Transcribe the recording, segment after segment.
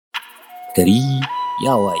Gari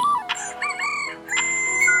ya waye.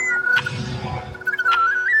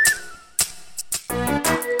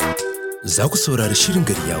 Za ku saurari shirin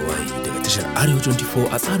Gari ya waye daga tashar Arewa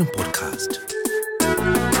 24 a tsarin podcast.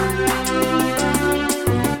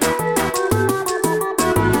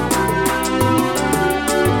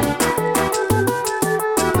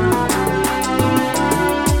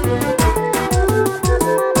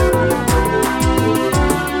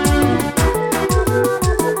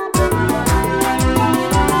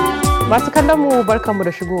 Masu kallon mu barkanmu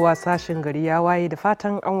da shigowa sashen Gari ya waye, da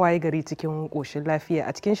fatan an waye gari cikin ƙoshin lafiya.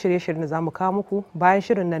 A cikin shirye-shiryen da zamu kawo muku bayan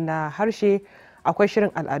shirin nan na harshe akwai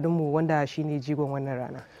shirin al'adunmu wanda shine jigon wannan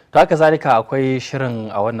rana. To haka zalika akwai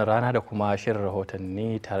shirin a wannan rana da kuma shirin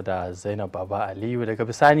rahotanni tare da Zainab Baba Aliyu. Daga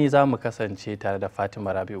bisani za mu kasance tare da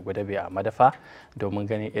Fatima Rabi'u Gwadabe a madafa domin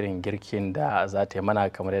ganin irin girkin da za ta yi mana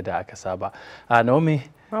kamar yadda aka saba. Naomi,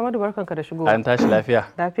 Muhammadu barkanka da shigowa. an tashi lafiya?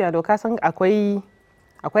 Lafiya, do ka san akwai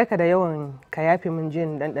ka da yawan ka yafe min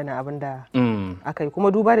jin ɗanɗana abin da aka yi,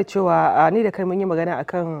 kuma duba da cewa ni da kai mun yi magana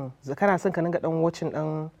akan kana son ka dinga dan wacin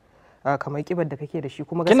dan kamar kibar da kake da shi,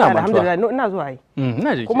 kuma gaskiya alhamdulillah ina zuwa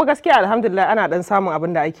yi kuma gaskiya alhamdulillah ana dan samun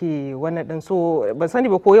abin da ake wannan din, so ban sani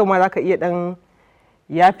ba ko yau ma zaka iya dan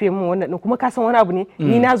yafe min wannan din, kuma ka san wani abu ne,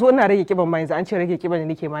 ni na zo ina rage kiban ma yanzu, an ce rage kiban da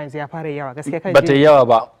nake ma yanzu ya fara yawa gaskiya kan bata yi yawa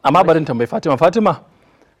ba, amma barin tambayi Fatima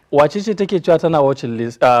wace ce take cewa tana watching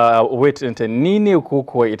list weight ɗinta, ni ne ko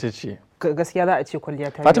kuwa ita ce? Gaskiya za a ce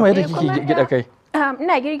kwalliya ta Fatima yadda kike gida kai?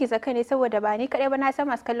 Ina girgiza kai ne saboda ba ni kaɗai ba, na san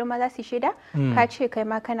masu kallon ma za su shaida. Ka ce kai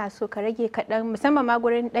ma kana so ka rage kaɗan, musamman ma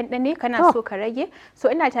gurin ɗanɗane kana so ka rage,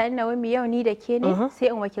 so ina tare da wani yau ni da ke ne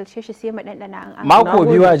sai in wakilce shi sai mu ɗanɗana an mako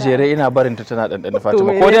biyu a jere ina barin ta tana ɗanɗana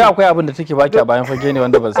Fatima, ko dai akwai abin da take baki a bayan fage ne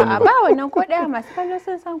wanda ban sani ba? Ba wannan ko ɗaya, masu kallo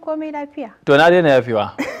sun san komai lafiya. To na daina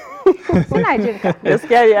yafewa. Suna jin ka.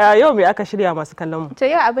 Gaskiya yau me aka shirya masu kallon mu? To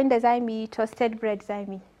yau abin da za mu yi toasted bread za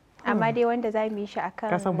mu yi, amma dai wanda za mu yi shi akan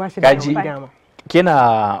kasan ba shi da dama.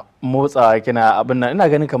 Kina motsawa kina abin nan, ina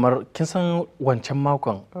ganin kamar kin san wancan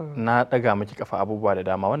makon na daga miki kafa abubuwa da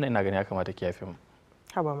dama, wannan ina ganin ya kamata ki yafe mu.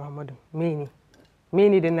 Haba Muhammadu,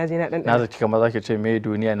 mene dan naje na dan na zaki kamar zaki ce me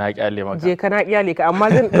duniya na kyale maka. Je ka na kyale ka, amma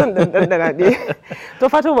zan dan dade. To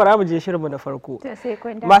Fatima, bara mu je shirinmu na farko.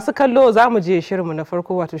 Masu kallo za mu je shirinmu na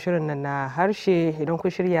farko, wato shirin nan na harshe. Idan kun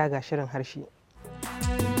shirya ga shirin harshe.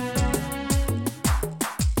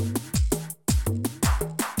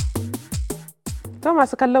 To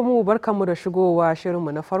masu kallon mu barkanmu da shigowa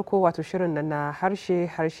shirinmu na farko, wato shirin nan na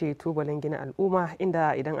harshe tubalin gina al'umma,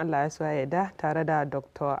 inda idan Allah ya so ya yarda tare da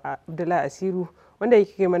Dr. Abdullahi Asiru wanda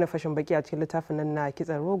yake mana fashin baki a cikin littafin nan na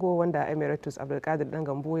kitsan rogo wanda Emeritus Abdulkadir Dan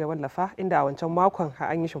Gambo ya wallafa, inda a wancan makon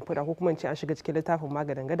an yi shimfiɗa ko kuma in ce an shiga cikin littafin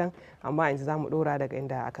magadan gadan, amma yanzu za mu ɗora daga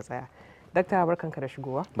inda aka tsaya. Dakta, barkanka da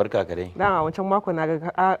shigowa. Barka ka dai. Dan a wancan makon na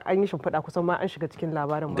ga an yi shimfiɗa kusan ma an shiga cikin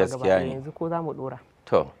labarin ma gaba yanzu ko za mu ɗora.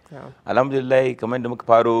 To, alhamdulillah, kamar da muka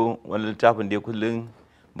faro wani littafin da kullum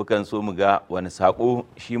mukan so mu ga wani sako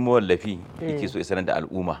shi mawallafi yake so ya sanar da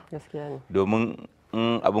al'umma. Domin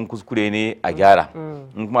in abin kuskure ne a gyara,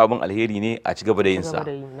 in kuma abin alheri ne a ci gaba da yin sa.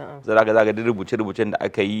 Zaga duk rubuce-rubucen da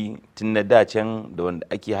aka yi tun na dacen da wanda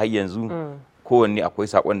ake har yanzu, kowanne akwai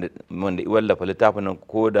sakon da wanda wallafa littafin nan,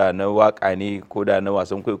 ko da na waka ne, ko da na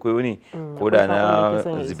wasan kwaikwayo ne, ko da na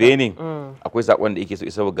zube ne, akwai sakon da yake so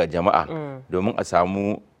isa ga jama'a domin a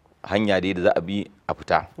samu hanya da za a bi a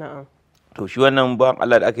fita. To shi wannan ba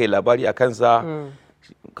Allah da aka yi labari a kansa,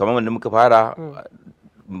 kamar wanda muka fara,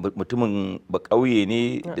 mutumin ba ƙauye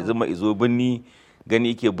ne da zama izo birni, gani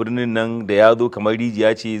yake birnin nan da ya zo kamar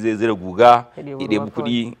rijiya ce zai zira guga ya ɗebi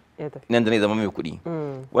kuɗi nan da ne zama mai kuɗi.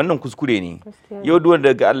 Wannan kuskure ne. Yau duk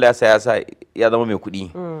wanda daga Allah ya sa ya zama mai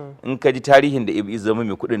kuɗi, in ka ji tarihin da Ibi zama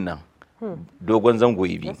mai kuɗin nan, dogon zango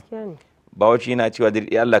Ibi. Bawaci yana cewa da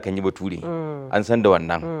Allah kan yi bature, an san da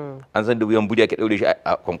wannan, an san da wuyan buri ake ɗaure shi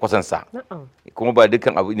a kwankwasansa, kuma ba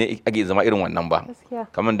dukkan abu ne ake zama irin wannan ba.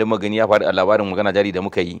 Kamar da magani ya faru a labarin magana jari da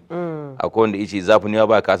muka yi, akwai wanda ya ce zafin yawa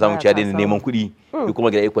ba ka samu ciya da neman kuɗi, duk kuma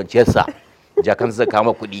gida ya kwanciyarsa jakansa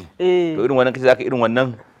kama kuɗi. To irin wannan kace zaka irin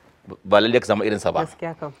wannan ba lalle ka samu irinsa ba.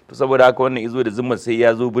 To saboda haka wannan izo da zumma sai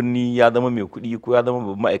ya zo birni ya zama mai kuɗi ko ya zama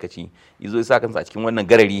babban ma'aikaci, izo ya sa kansa a cikin wannan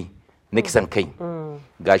garari na kisan kai.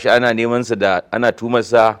 Gashi ana neman sa da ana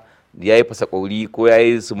tumarsa ya yi fasa ƙauri ko ya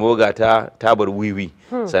yi smoga ta tabar wiwi,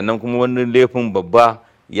 sannan kuma wani laifin babba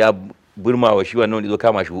ya burma wa shi wannan wanda izo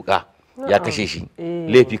kama shi wuka ya kashe shi,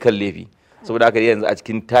 laifi kan laifi. Saboda haka yanzu a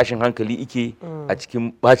cikin tashin hankali ike, a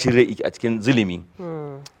cikin bacin rai ike, a cikin zulumi.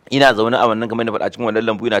 Ina zaune a wannan kamar da faɗa cikin wannan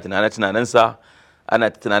lambu, ina tunaninsa, ana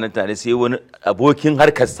tunanin sai wani abokin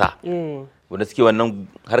harkarsa wanda suke wannan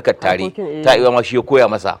harkar tare, ta iwa ma shi ya koya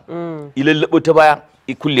masa, ilallabo ta baya,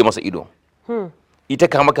 i kulle masa ido, ita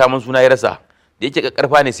kaman suna ya rasa da yake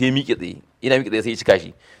kakkarfa ne sai ya miƙe tsaye ina miƙe tsaye sai ya cika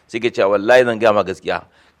shi sai ke cewa wallahi zan gaya ma gaskiya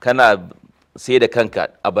kana sai da kanka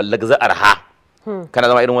a ballagza arha kana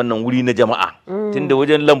zama irin wannan wuri na jama'a tunda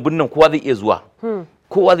wajen lambun nan kowa zai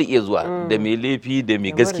iya zuwa da mai laifi da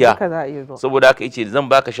mai gaskiya saboda haka yace zan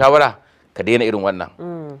baka shawara ka daina irin wannan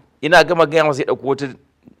ina gama gaya masa sai dauko wata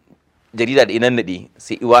jarida da inan nade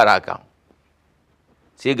sai iwara haka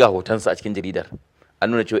sai ga hotonsa a cikin jaridar an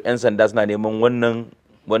nuna cewa 'yan sanda suna neman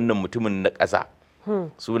wannan mutumin na ƙasa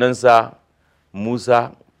sunansa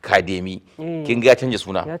Musa Kademi kin ga ya canja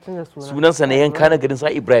suna sunansa na yanka na garin sa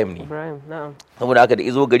Ibrahim ne saboda haka da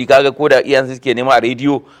izo gari kaga ko da iyayen suke nema a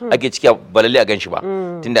rediyo ake ciki balalle a ganshi ba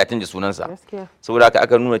tunda ya canja sunansa saboda haka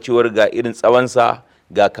aka nuna cewar ga irin tsawonsa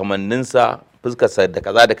ga kamanninsa fuskarsa da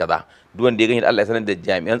kaza da kaza duk wanda ya gani da Allah ya sanar da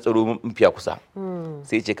jami'an tsaro mafiya kusa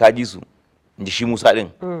sai ya ce ka ji su in ji shi Musa din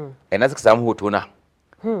ina suka samu hoto na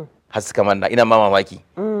har suka manna ina ma mamaki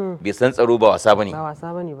bai san tsaro ba wasa bane ba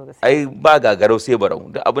gaskiya ai ba gagarau sai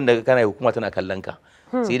barau duk abin da kana hukuma tana kallon ka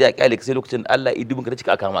sai da kyale ka sai lokacin da Allah ya dubin ka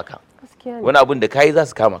cika kama ka wani abin da kai za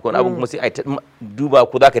su kama ka wani abin kuma sai ai duba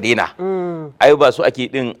ko zaka daina ai ba su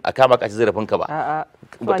ake din a kama ka ci zarafin ka ba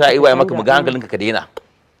ta yi waya maka mu ga hankalinka ka daina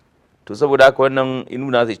to saboda haka wannan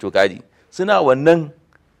inuna zai to kaji suna wannan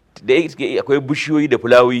da akwai bishiyoyi da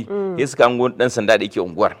fulawi ya suka hango dan sanda da yake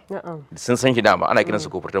unguwar sun san shi dama ana kiransa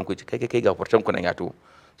kofurtan ku kai ga kofurtan ku nan ya to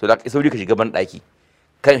so da sauri ka shiga ban daki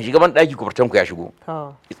kan shiga ban daki kofurtan ku ya shigo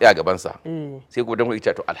ya tsaya gaban sa sai kofurtan ku ya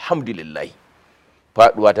ce to alhamdulillah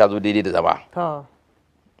faduwa ta zo daidai da zama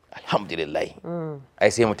alhamdulillah ai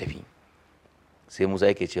sai mu tafi sai Musa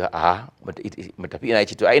yake cewa a mu tafi ina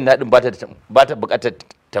yace to ai ina din ba ta bukatar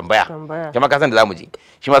tambaya kuma ka san da zamu je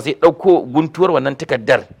shi ma sai dauko guntuwar wannan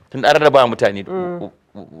takaddar tun an rarraba mutane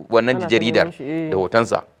wannan jaridar da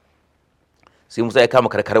hotonsa sai Musa ya kama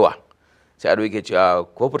karkarwa sai Ado yake cewa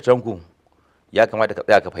kofurtan ku ya kamata ka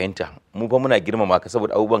tsaya ka fahimta mu fa muna girmama ka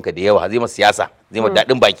saboda abubuwanka da yawa zai masa siyasa zai masa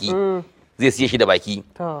dadin baki zai siye shi da baki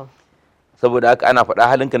saboda haka ana faɗa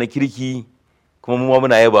halinka na kirki kuma mu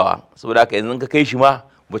muna yabawa saboda haka yanzu ka kai shi ma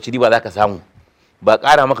bace riba zaka samu ba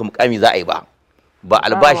ƙara maka mukami za a yi ba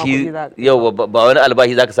albashi yau ba wani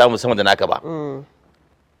albashi zaka samu sama da naka ba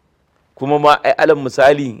kuma ma ai alal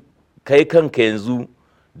misali kai kanka yanzu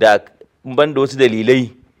da ban da wasu dalilai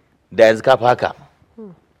da yanzu ka haka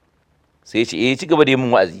sai ce ci gaba da yin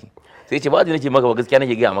wa'azi sai ce ba nake maka ba gaskiya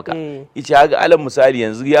nake gaya maka yace ga alal misali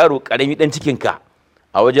yanzu yaro karami dan cikin ka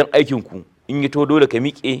a wajen aikin ku in yi to dole ka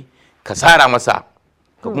miƙe ka sara masa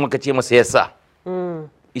ka kuma ka ce masa yassa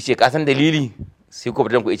yace ka san dalili sai ko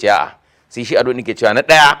ku yace a'a sai shi Ado nake cewa na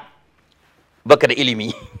daya baka da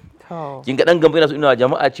ilimi kin ga dan gamba yana so ina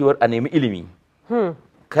jama'a cewar a nemi ilimi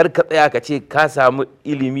kar ka tsaya ka ce ka samu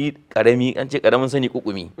ilimi karami an ce karamin sani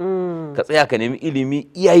kukumi ka tsaya ka nemi ilimi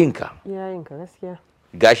iyayenka gaskiya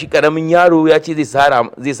gashi karamin yaro ya ce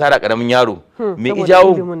zai sara karamin yaro me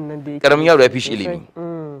ijawo karamin yaro ya fi shi ilimi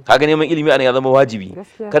kaga neman ilimi ana ya zama wajibi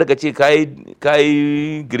kar ka ce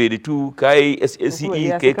kai grade 2 kai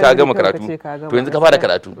SSCE kai ka gama karatu to yanzu ka fara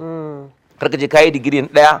karatu kar ka ce kai digiri na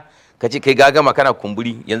daya ka ce kai ga gama kana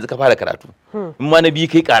kumburi yanzu ka fara karatu in ma na biyu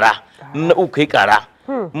kai kara in na uku kai kara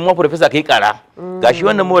in ma professor kai kara gashi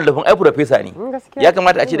wannan mawallafin ai professor ne ya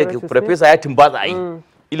kamata a ce da professor ya tumbatsa ai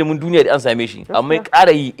ilimin duniya da an same shi amma ya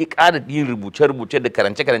ƙara yin rubuce-rubuce da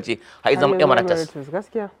karance-karance har zama emeritus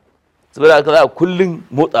saboda haka za a kullum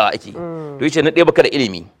motsawa ake to yace na ɗaya baka da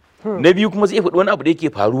ilimi na biyu kuma sai ya faɗi wani abu da yake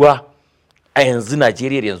faruwa a yanzu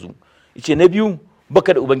Najeriya yanzu yace na biyu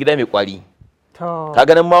baka da ubangida mai kwari ka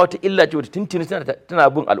ganin ma wata illa ce wata tuntuni tana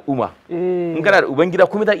bin al'umma in kana da ubangida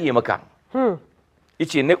kuma za iya maka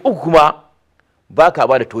yace na uku kuma baka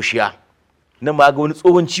ba da toshiya na ma ga wani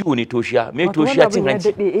tsohon ciwo ne toshiya mai toshiya cin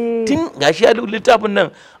hanci tun gashi ya littafin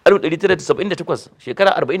nan 1978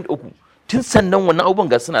 shekara 43 tun sannan wannan abubuwan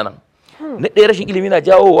ga suna nan na ɗaya rashin ilimi na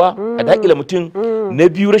jawowa a daƙila mutum na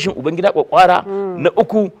biyu rashin ubangida kwakwara na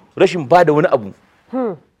uku rashin ba da wani abu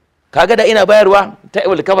kaga da ina bayarwa ta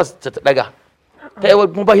iwal kabas ta daga ta iwal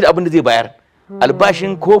kuma ba shi da abin da zai bayar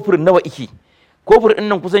albashin kofur nawa iki kofur ɗin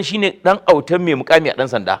nan kusan shine dan autan mai mukami a dan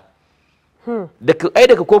sanda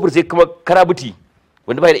daga kofur sai kuma karabuti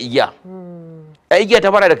wanda bai da igiya igiya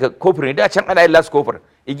ta fara daga kofur ne da can ana yin last kofur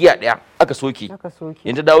igiya daya aka soke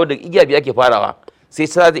yanzu dawo da igiya biyu ake farawa sai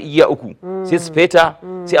sa da igiya uku sai su feta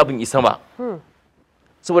sai abin yi sama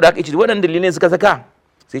saboda haka ce waɗannan dalilai suka saka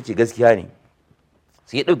sai ce gaskiya ne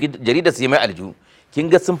sai ya ɗauki jaridar sai mai aljihu kin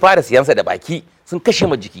ga sun fara siyansa da baki sun kashe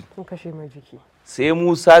ma jiki sai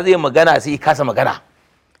Musa zai magana sai ya kasa magana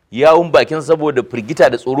yawun bakin saboda firgita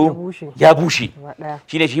da tsoro ya bushe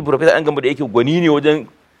shine shi professor an gamba da yake gwani ne wajen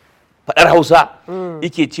faɗar Hausa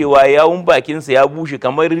yake cewa yawun bakinsa ya bushe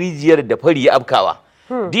kamar rijiyar da fari ya afkawa.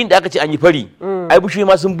 Din da aka ce an yi fari ai bushe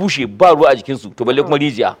ma sun bushe ba ruwa a jikinsu to balle kuma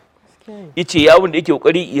rijiya. Ice yawun da yake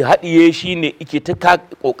kokari ya haɗiye shi ne yake ta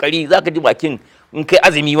kokari zaka ji bakin in kai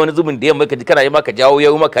azumi wani zubin da yamma ka ji kana yi maka jawo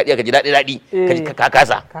yawo maka haɗiya ka ji daɗi ka ji ka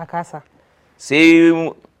kasa. Sai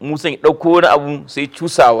Musan ya ɗauko wani abu sai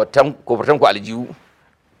cusa wa kofar ku aljihu.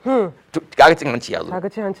 Kaga cin hanci ya zo. Kaga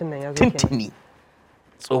cin hancin nan ya zo. Tintini.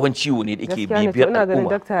 Tsohon ciwo ne da yake bibiyar al'umma. Ina ganin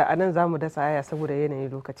dakta a nan zamu dasa aya saboda yanayin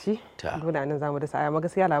lokaci. Dole a nan zamu dasa aya.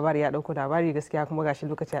 Gaskiya labari ya dauko labari gaskiya kuma gashi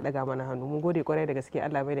lokaci ya daga mana hannu. Mun gode kwarai da gaske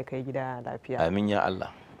Allah mai da kai gida lafiya. Amin ya Allah.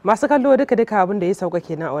 Masu kallo duka abin da ya sauka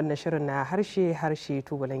kenan a wannan shirin na harshe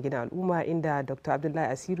tubalan gina al'umma inda Dr. Abdullahi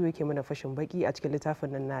Asiru yake mana fashin baki a cikin littafin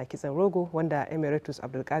nan na kitsan rogo wanda Emeritus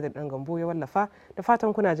Abdulkadir Dan Gambo ya wallafa. Da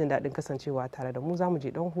fatan kuna jin daɗin kasancewa tare da mu zamu je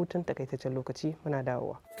dan hutun takaitaccen lokaci muna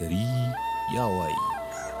dawowa. Gari ya waye.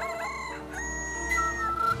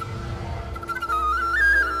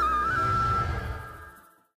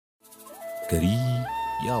 Gari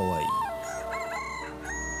ya waye.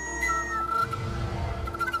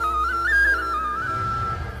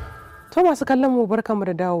 To masu kallon mu barkanmu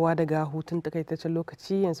da dawowa daga hutun takaitaccen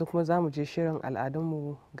lokaci yanzu kuma za mu je shirin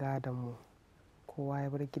al'adunmu gadonmu. Kowa ya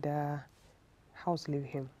bar gida house leave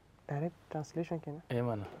him. Direct translation kenan?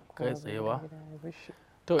 Mana kai tsaye ba.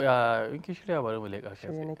 To ya in ki shirya bari mu leƙa shi.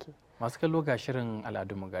 Masu kallo ga shirin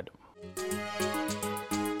al'adunmu gadonmu.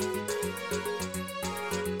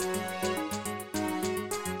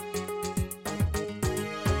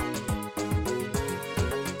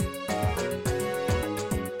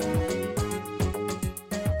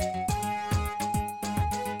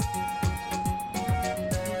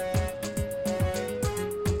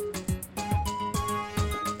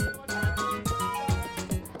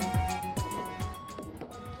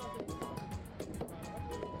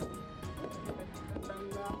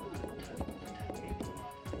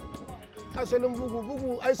 Asalin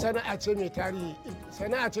bugu ai sana'a ce mai tarihi,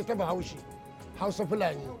 sana'a ce ta Bahaushe, Hausa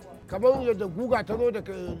Fulani. Kamar yadda guga ta zo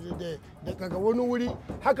daga wani wuri,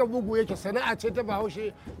 haka bugu yake sana'a ce ta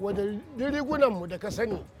Bahaushe wadda rigunanmu da ka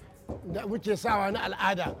sani da muke sawa na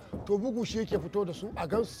al'ada, to bugu shi yake fito da su a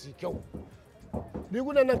gansu su kyau.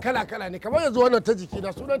 Rigunan nan kala-kala ne, kamar yanzu wannan ta jiki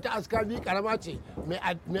na sunanta askabi karama ce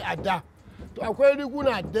mai adda. To akwai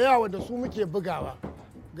riguna da yawa da su muke bugawa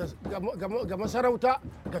ga masarauta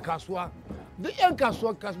ga kasuwa. Duk 'yan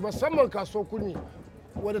kasuwar musamman kasuwar kurmi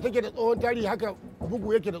wadda take da tsohon tarihi haka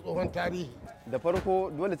bugu yake da tsohon tarihi. Da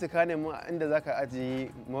farko dole sai ka nemi inda za ka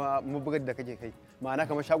ajiye mabugar da kake kai, ma'ana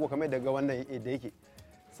kamar shago kamar daga wannan da yake,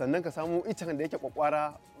 sannan ka samu icen da yake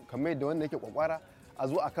kwakwara kamar da wannan yake kwakwara a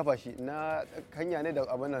zo a kafa shi na hanya ne da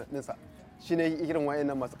abin nan ɗinsa shi ne irin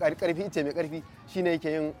wayannan masu ƙarfi, ice mai ƙarfi shi ne yake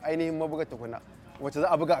yin ainihin mabugar tukuna wacce za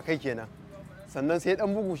a buga a kai kenan. Sannan sai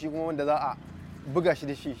dan bugu shi kuma wanda za a buga shi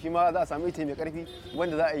da shi ma za a samu ita mai karfi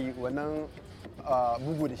wanda za a yi wannan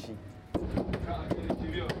bugu da shi.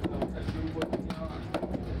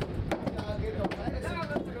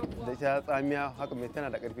 Da ita tsamiya haka mai tana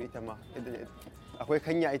da karfi ita ma, akwai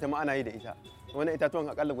kanya ita ma ana yi da ita, wannan itatuwan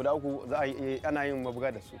akalla guda 3 za a yi ana yin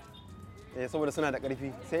mabuga da su saboda suna da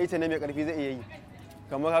karfi. Sai ita ne mai karfi zai iya yi,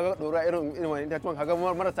 kamar kaga dora irin wannan itatuwan kaga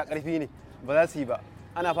marasa karfi ne ba za su yi ba,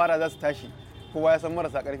 ana fara za su tashi, kowa ya san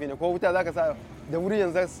marasa karfi ne, ko wuta za ka sa da wuri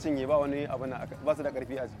yanzu za su cinye ba wani abu na ba su da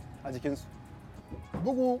karfi a jikinsu.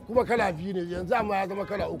 Bugu kuma kala biyu ne yanzu amma ya zama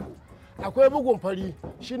kala 3. Akwai bugun fari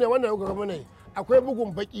shine wannan kuka gama ne, akwai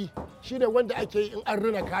bugun baki shine wanda ake yi in an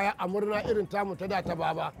rina kaya a murna irin tamu ta da ta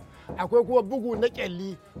baba. Akwai kuma bugu na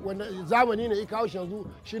kyalli wanda zamani ne ya kawo shi yanzu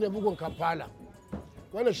shine bugun kamfala.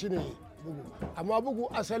 Wannan shine bugu, amma bugu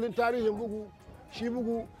asalin tarihin bugu shi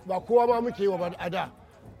bugu ba kowa ma muke yi wa ba a da,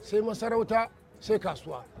 sai masarauta sai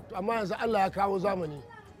kasuwa. Amma yanzu Allah ya kawo zamani,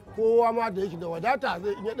 kowa ma da yake da wadata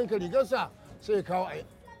zai iya ɗinka rigarsa sai ya kawo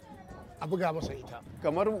a buga masa ita.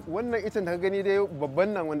 Kamar wannan itin da ka gani dai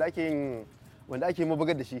babban nan wanda ake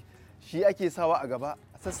mabugar da shi ake sawa a gaba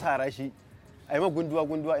a sassara shi a yi ma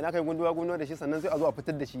gunduwa ina kai gunduwa da shi, sannan sai a zo a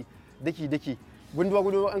fitar da shi daki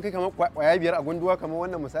gunduwa an kai kamar kwaya 5 a gunduwa kamar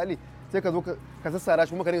wannan misali, sai ka zo ka sassara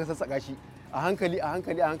shi kuma ka dinga sassaka shi a hankali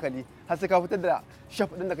har sai ka fitar da shaf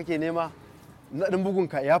din da kake nema na ɗin bugun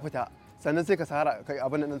ka ya fita, sannan sai ka sahara kai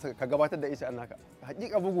abin nan ka gabatar da ita annaka.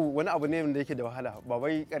 Hakika bugu wani abu ne da yake da wahala, ba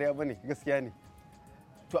bai ƙarya bane, gaskiya ne.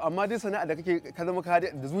 To amma dai sana'a da kake ka zama ka da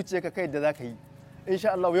zuciyarka kai da zaka yi,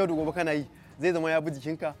 insha Allah yau da gobe kana yi zai zama ya bi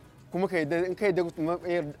jikinka, kuma in kai da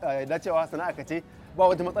dacewa sana'a ka ce ba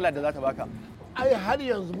wata matsala da za ta baka. Ai har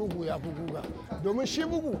yanzu bugu ya fi guga, domin shi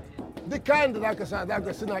bugu duk kayan da zaka sa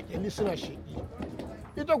zaka suna kyalli suna sheƙi.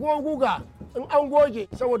 Ita kuma guga in an goge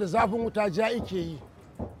saboda zafin wuta ja ike yi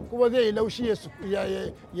kuma zai yi laushi ya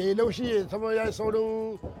yi laushi ya zama ya yi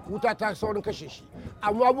saurin wuta ta saurin kashe shi,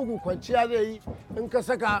 amma bugu kwanciya zai yi in ka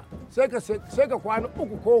saka sai ka kwana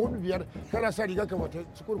 3 ko 4 5 kana sa rigar ka bata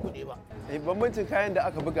kurkuɗe ba. Bambancin kayan da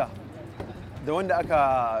aka buga da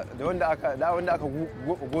wanda aka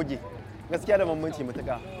goge gaskiya da bambanci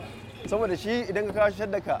matuƙa, saboda shi idan ka kawo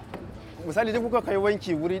shaddaka misali duk kuka kai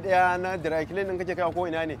wanki wuri daya na dry clean din kake kawo ko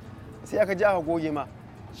ina ne sai aka ji aka goge ma,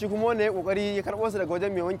 shi kuma wanda ya kokari ya karɓo su daga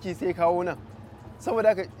wajen mai wanki sai ya kawo nan, saboda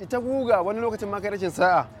haka ita guga wani lokacin ma kai rashin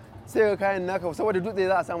sa'a sai ga kayan naka saboda dutse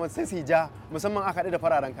za a samu sai su ja musamman aka haɗu da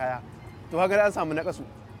fararen kaya to haka an samu nakasu.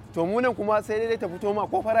 To mu nan kuma sai dai ta fito ma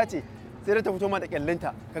ko fara ce sai dai ta fito ma da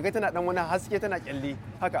kyallinta kaga tana dan wani haske tana kyalli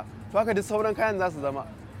haka, to haka duk sauran kayan za su zama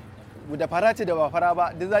da fara ce da ba fara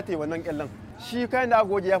ba duk za ta yi wannan kyallin. Shi kayan da aka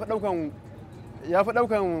goge ya fi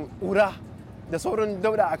ɗaukan ƙura da sauran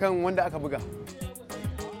dauda akan wanda aka buga.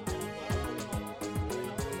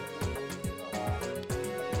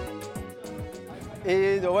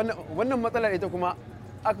 Da wannan matsalar ita kuma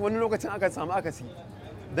wani lokacin aka samu akasi,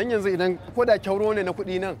 don yanzu idan ko da kyauro ne na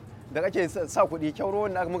kuɗi nan da kake sa kuɗi, kyauro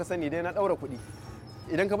wanda aka muka sani dai na ɗaura kuɗi,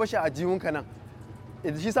 idan ka bashi a jiyunka nan,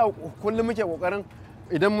 shi sa kullum muke ƙoƙarin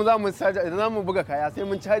idan za mu buga kaya sai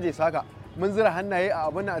mun caje su haka, mun zira hannaye a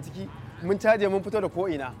abin a ciki, mun caje mun fito da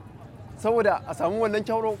ko'ina saboda a samu wannan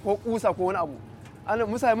kyauro ko kusa ko wani abu.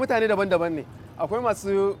 Mutane daban-daban ne, akwai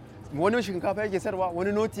masu wani shinkafa yake sayarwa,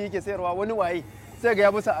 wani noti yake sayarwa, wani waye sai ga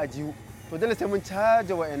ya bisa a jihu, to dole sai mun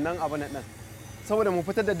caje wa'annan abin nan saboda mu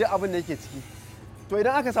fitar da duk abin da yake ciki. To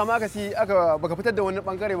idan aka samu baka fitar da wani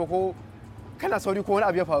bangare ba ko kana sauri ko wani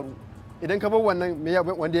abu ya faru, idan ka bar wannan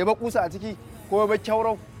wanda ya bar kusa a ciki ko ya bar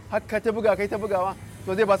kyauro haka ta buga kai ta bugawa,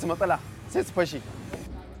 to zai ba su matsala sai su fashe.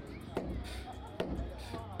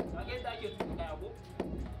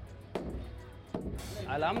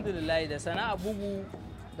 Alhamdulillah da sana'a bugu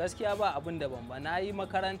gaskiya ba abin da ban ba. Na yi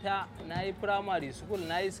makaranta, na yi primary school,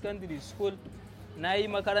 na yi secondary school, na yi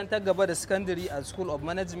makarantar gaba da secondary a school of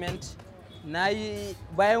management, na yi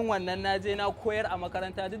bayan wannan na je na koyar a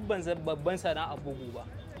makaranta duk ban babban sana'a bugu ba.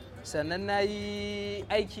 Sannan na yi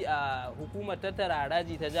aiki a hukumar tattara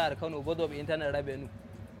haraji ta jihar Kano, Board of Internal Revenue,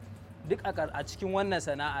 duk a cikin wannan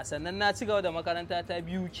sana'a. Sannan na ci gaba da makaranta ta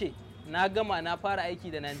BUK, na gama na fara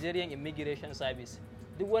aiki da Nigerian Immigration Service.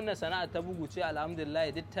 Duk wannan sana'a ta bugu ce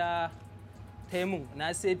alhamdulillah, duk ta taimun.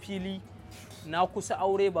 Na sai fili, na kusa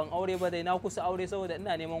aure, ban aure ba dai na kusa aure saboda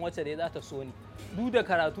ina neman wacce dai za ta so ni. Duk da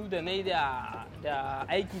karatu da na yi da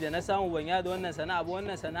aiki da na samu ban yada wannan sana'a ba,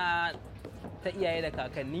 wannan sana'a ta iyaye da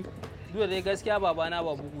kakanni. Duk da dai gaskiya babana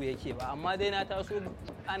ba bugu yake ba, amma dai na taso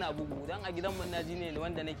ana bugu dan a gidan mun naji ne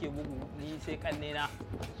wanda nake bugu ni sai kanne na.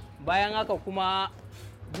 Bayan haka kuma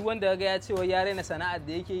duk wanda ga ya ce wai ya raina sana'ar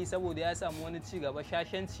da yake yi saboda ya samu wani ci gaba,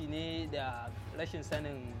 shashanci ne da rashin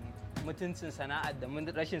sanin mutuncin sana'ar da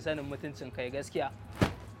rashin sanin mutuncin kai gaskiya.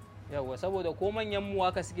 Yawa saboda ko manyan mu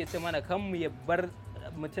haka suke ce mana kan mu ya bar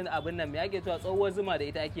mutun abin nan, me yake cewa tsohuwar zuma da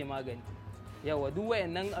ita ake magani. Yawa duk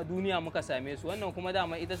wayannan a duniya muka same su, wannan kuma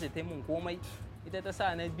dama ita ce ta mun komai, ita ta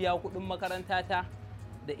sa na biya kuɗin makaranta ta,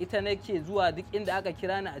 da ita nake zuwa duk inda aka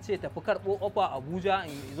kira ni a ce tafi karɓo ofa Abuja,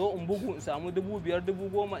 in zo in bugu in samu 5,000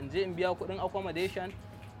 10,000 in je in biya kuɗin accommodation,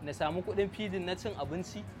 na samu kuɗin feeding na cin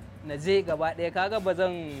abinci, na je gaba ɗaya. Kaga ba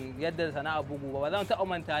zan yadda sana'a bugu ba zan taɓa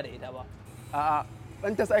manta da ita ba. A'a,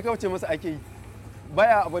 ɗan tas ai kauce masa ake yi,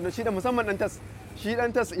 baya abin da shi da musamman ɗan tas, shi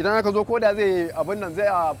ɗan tas idan aka zo ko da zai abin nan zai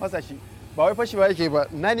a fasa shi, ba wai fashi ba yake ba,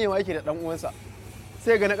 nanewa yake da ɗan uwansa,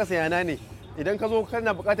 sai ga na ƙasa ya nane, idan ka zo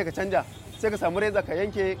kana buƙatar ka canja sai ka samu reza ka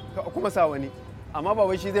yanke ka kuma sa wani, amma ba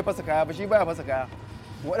wai shi zai fasa kaya ba, shi baya fasa kaya.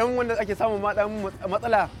 Waɗannan wanda ake samun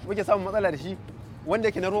matsala, muke samun matsala da shi, wanda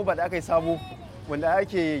yake na roba da aka yi sabo, wanda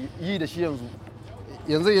ake yi da shi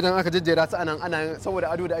yanzu idan aka jejjera su ana saboda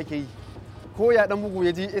ado da ake yi, ko ya dan bugu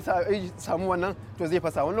ya ji samu wannan to zai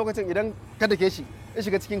fasa. Wani lokacin idan ka dake shi ya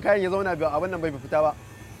shiga cikin kayan ya zauna bai abin nan bai fita ba,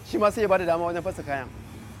 shi ma sai ya bada dama wajen fasa kayan.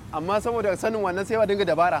 Amma saboda sanin wannan sai wa dinga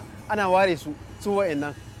dabara ana ware su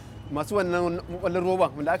wa'annan masu wannan maballin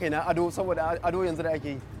roba wanda aka yi na ado, saboda ado yanzu da ake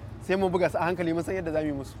yi sai mun buga su a hankali mun san yadda za mu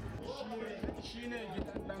yi musu.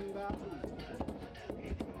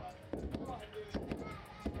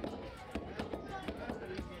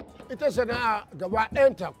 Ita sana'a gaba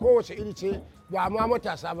ɗayanta kowace iri ce, ba ma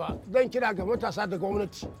matasa ba, zan kira ga matasa da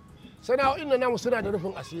gwamnati. Sana'o'in na namu suna da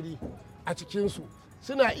rufin asiri a cikinsu,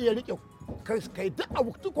 suna iya riƙe kai duk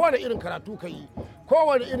abu, duk kowane irin karatu ka yi,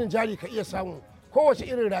 kowane irin jari ka iya samu, kowace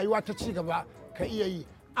irin rayuwa ta ci gaba ka iya yi.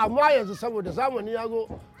 Amma yanzu saboda zamani ya zo,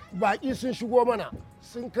 baƙi sun shigo mana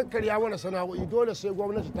sun kakkarya mana sana'o'i, dole sai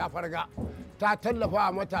gwamnati ta farga ta tallafa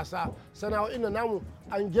a matasa sana'o'in namu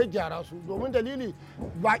an gyaggyara su, domin dalili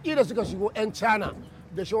baƙi da suka shigo 'yan China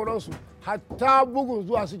da shauransu hatta bugun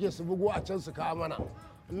zuwa suke su bugu a can su kawo mana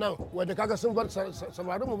nan, wanda kaga sun bar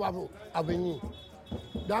samarin mu babu abin yi.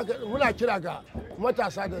 Da haka muna kira ga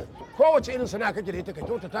matasa da kowace irin sana'a kake da ita ka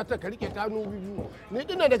kyautata ta ka rike ta hannu biyu. Ni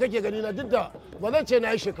dinnan da kake gani na duk da ba zan ce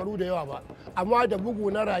na yi shekaru da yawa ba, amma da bugu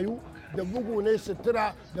na rayu, da bugu ne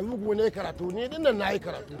sutura, da bugu ne karatu. Ni dinnan na yi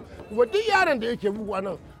karatu, kuma duk yaron da yake bugu a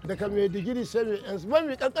nan daga mai digiri sai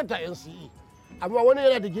mai kankanta NCE, amma wani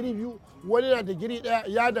yana digiri 2, wani yana digiri 1,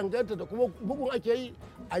 ya danganta da kuma bugun ake yi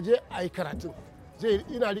a je a yi karatun. Zai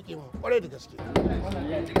ina rike mu kwarai da gaske.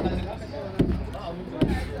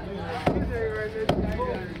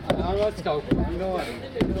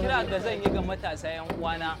 Kira da zan yi ga matasa 'yan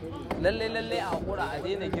uwana, lalle a hakura a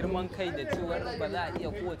daina girman kai da cewar ba za a iya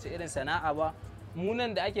kowace irin sana'a ba.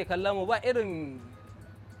 Munan da ake kallon mu ba irin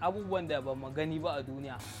abubuwan da ba mu gani ba a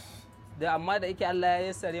duniya. Da amma da yake Allah ya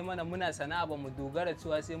yassare mana muna sana'a ba mu dogara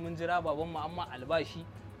cewa sai mun jira babanmu amma albashi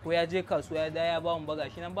ko ya je kasuwa ya ba mu baga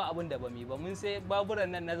shi nan ba abin da ba mu yi ba. Mun sai baburan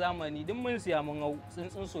nan na zamani duk mun siya mun hau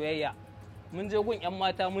tsuntsun soyayya, mun je gun 'yan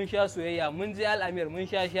mata mun sha soyayya, mun je al'amir mun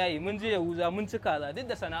sha shayi, mun je yahuza mun ci kaza, duk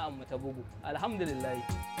da sana'ar mu ta bugu, alhamdulillah.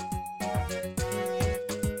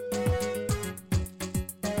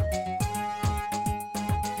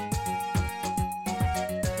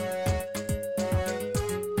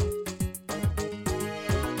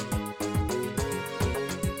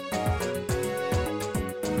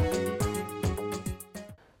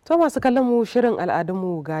 To masu kallon mu shirin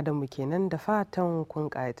al'adunmu gadonmu kenan, da fatan kun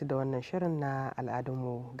ƙayatu da wannan shirin na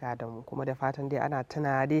al'adunmu gadonmu, kuma da fatan dai ana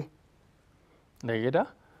tuna dai da gida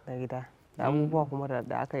da abubuwa kuma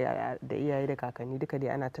da aka yi da iyaye da kakanni duka dai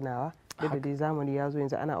ana tunawa. Duk da dai zamani ya zo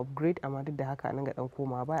yanzu ana upgrade, amma duk da haka an ga dan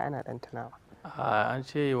koma baya ana dan tunawa. An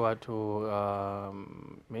ce wato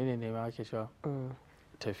menene ma ake cewa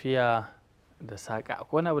tafiya da saƙa,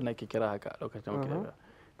 akwai wani abu da ake kira haka lokacin muke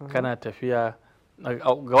kana tafiya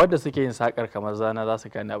ga wadda suke yin sakar kamar zana za su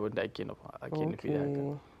gane abin da ake nufi da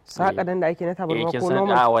haka. Sakar da ake na tabarma ko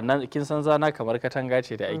normal? Wannan kin san zana kamar katanga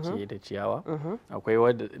ce da ake da ciyawa. Akwai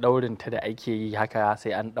wadda daurin ta da ake yi haka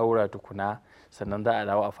sai an daura tukuna sannan za a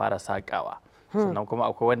dawo a fara sakawa. Sannan kuma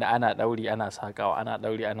akwai wanda ana dauri ana sakawa, ana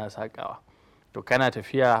dauri ana sakawa. To kana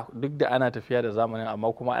tafiya duk da ana tafiya da zamanin,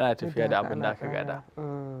 amma kuma ana tafiya da abin da aka gada.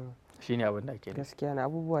 Shine abin da ake gaskiya na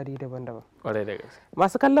abubuwa dai daban-daban. Kwarai da gaske.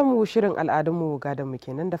 Masu kallon mu shirin al'adunmu gadonmu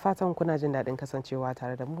kenan, da fatan kuna jin daɗin kasancewa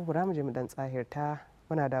tare da mu. Bura mu je mu dan tsahirta,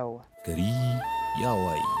 muna dawowa. Gari ya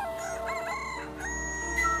waye.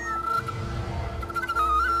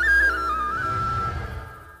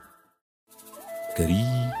 Gari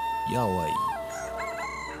ya waye.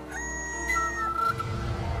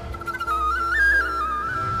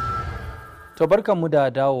 To barkanmu da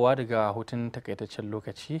dawowa daga hutun takaitaccen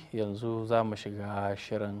lokaci. Yanzu za mu shiga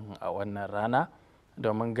shirin a wannan rana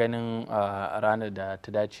domin ganin ranar da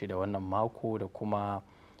ta dace da wannan mako da kuma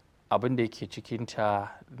abin da yake cikinta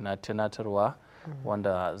na tunatarwa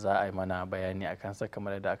wanda za a yi mana bayani a kansa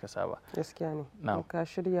kamar yadda aka saba. Gaskiya ne. Ka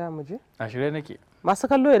shirya mu je? A shirye nake. Masu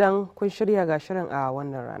kallo, idan kun shirya ga shirin a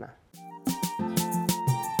wannan rana.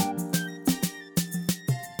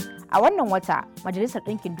 A wannan wata, Majalisar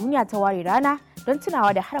Ɗinkin Duniya ta ware rana don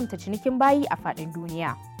tunawa da haramta cinikin bayi a faɗin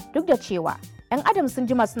duniya. Duk da cewa 'yan adam sun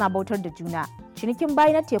jima suna bautar da juna, cinikin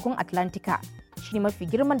bayi na tekun Atlantika shi ne mafi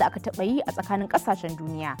girman da aka taɓa yi a tsakanin ƙasashen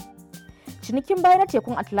duniya. Cinikin bayi na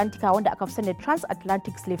tekun Atlantika, wanda aka fi sani da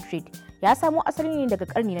Transatlantic Slave Trade, ya samo asali ne daga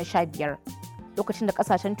ƙarni na 15, lokacin da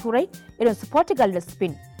ƙasashen Turai irin su Portugal da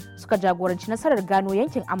Spain suka jagoranci nasarar gano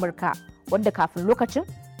yankin Amurka, wanda kafin lokacin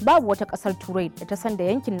babu wata kasar Turai da ta san da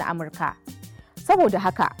yankin na Amurka. Saboda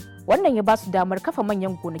haka, wannan ya ba su damar kafa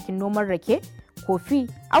manyan gonakin noman rake, kofi,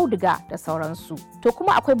 auduga da sauransu. To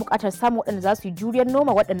kuma akwai buƙatar samun waɗanda za su yi juriyar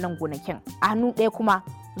noma waɗannan gonakin. A hannu ɗaya kuma,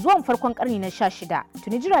 zuwan farkon ƙarni na 16,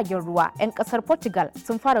 tuni jiragen ruwa 'yan ƙasar Portugal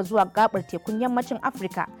sun fara zuwa gaɓar tekun yammacin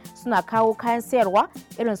Afirka suna kawo kayan sayarwa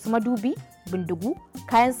irin su madubi, bindigu,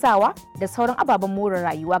 kayan sawa da sauran ababen more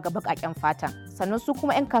rayuwa ga baƙaƙen fatan. Sannan su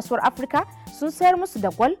kuma 'yan kasuwar Afirka sun sayar musu da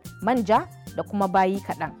gwal, manja da kuma bayi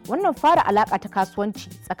kaɗan. Wannan fara alaƙa ta kasuwanci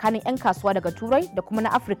tsakanin 'yan kasuwa daga Turai da kuma na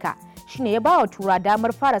Afirka shine ya ba wa Tura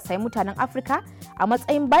damar fara sayan mutanen Afirka a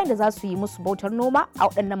matsayin bayan da za su yi musu bautar noma a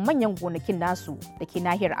waɗannan manyan gonakin nasu da ke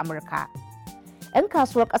nahiyar Amurka. 'Yan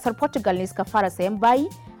kasuwar ƙasar Portugal ne suka fara sayan bayi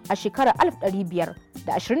a shekarar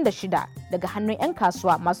 1526 daga hannun 'yan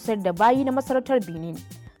kasuwa masu sayar da bayi na masarautar Benin.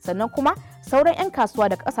 Sannan kuma sauran 'yan kasuwa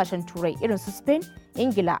daga ƙasashen Turai irin su Spain,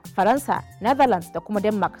 Ingila, Faransa, Netherlands da kuma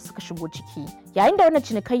Denmark suka shigo ciki. Yayin da wannan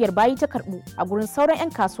cinikayyar bayi ta karbu a gurin sauran 'yan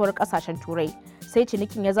kasuwar kasashen Turai, sai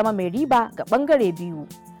cinikin ya zama mai riba ga bangare biyu.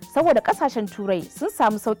 Saboda kasashen Turai sun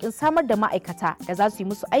samu saukin samar da ma'aikata da za su yi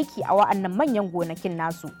musu aiki a wa'annan manyan gonakin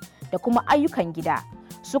nasu da kuma ayyukan gida.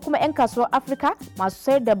 Su kuma 'yan kasuwar Afirka masu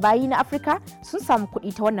sayar da bayi na Afirka sun samu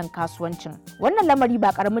kuɗi ta wannan kasuwancin. Wannan lamari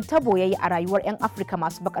ba karamin tabo yayi a rayuwar 'yan Afirka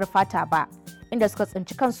masu bakar fata ba, inda suka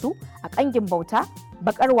tsinci kansu a kangin bauta,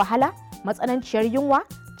 bakar wahala, matsananciyar yunwa,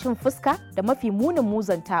 cin fuska da mafi munin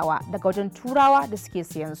muzantawa daga wajen turawa da suke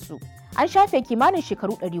siyan su. An shafe kimanin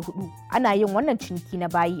shekaru 400 ana yin wannan ciniki na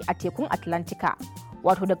bayi a tekun Atlantika,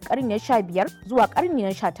 wato daga karni na 15 zuwa karni na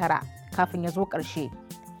 19 kafin ya zo ƙarshe.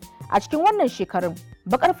 A cikin wannan shekarun,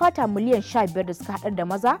 bakar fata miliyan 15 da suka haɗar da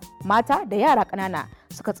maza, mata da yara ƙanana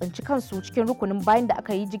suka tsinci kansu cikin rukunin bayan da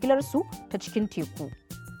aka yi jigilar su ta cikin teku.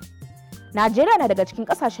 Najeriya na daga cikin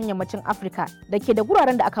kasashen yammacin Afirka da ke da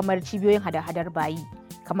guraren da aka mayar cibiyoyin hada-hadar bayi,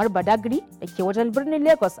 kamar Badagry da ke wajen birnin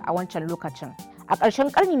Lagos a wancan lokacin. A ƙarshen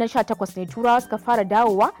ƙarni na 18 ne Turawa suka fara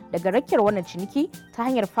dawowa daga rakiyar wannan ciniki ta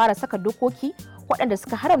hanyar fara saka dokoki waɗanda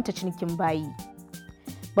suka haramta cinikin bayi.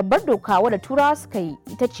 Babbar doka wadda Turawa suka yi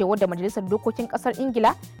ita ce wadda Majalisar Dokokin Ƙasar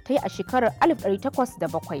Ingila ta yi a shekarar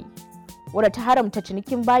 1807, wadda ta haramta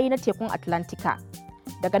cinikin bayi na tekun Atlantika.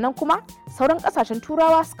 Daga nan kuma sauran kasashen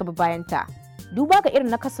Turawa suka bi bayanta. Duba ga irin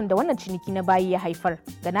nakasun da wannan ciniki na bayi ya haifar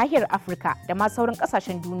ga nahiyar Afirka da ma sauran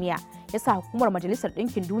kasashen duniya, yasa hukumar Majalisar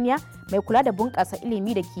Ɗinkin Duniya mai kula da bunƙasa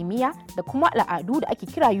ilimi da kimiyya da kuma al'adu da ake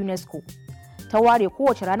kira UNESCO ta ware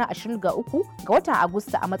kowace rana 23 ga watan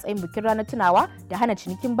Agusta a matsayin bikin ranar tunawa da hana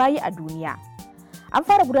cinikin bayi a duniya. An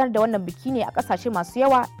fara gudanar da wannan biki ne a kasashe masu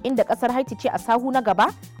yawa, inda kasar Haiti ce a sahu na gaba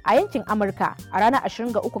a yankin Amurka a ranar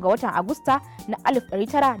 23 ga watan Agusta na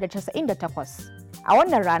 1998. A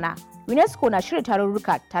wannan rana, UNESCO na shirya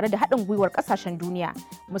tarurruka tare da haɗin gwiwar kasashen duniya,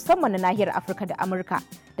 musamman na nahiyar Afirka da Amurka,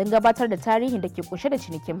 don gabatar da tarihin da ke kunshe da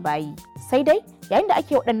cinikin bayi. Sai dai, yayin da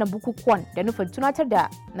ake waɗannan bukukuwan da nufin tunatar da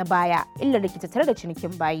na baya illar da ke tattare da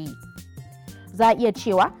cinikin bayi, za a iya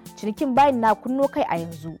cewa cinikin bayin na kunno kai a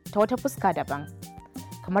yanzu ta wata fuska daban,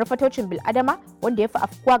 kamar fatocin bil'adama wanda ya fi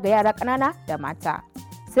afkuwa ga yara ƙanana da mata.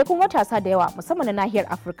 Sai kuma matasa da yawa musamman na nahiyar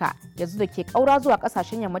Afirka yanzu da ke ƙaura zuwa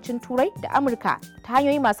ƙasashen yammacin Turai da Amurka ta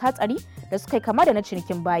hanyoyi masu hatsari da suka yi kama da na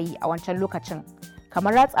cinikin bayi a wancan lokacin,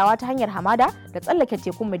 kamar ratsawa ta hanyar hamada da tsallake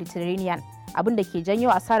tekun Mediterranean, abin da ke janyo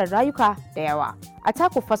asarar rayuka da yawa. A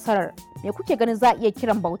taku fassarar, me kuke ganin za a iya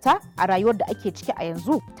kiran bauta a rayuwar da ake ciki a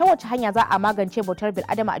yanzu? Ta wace hanya za a magance bautar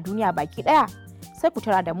bil'adama a duniya baki ɗaya? Sai ku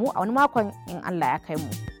tara da mu a wani makon in Allah ya kai mu.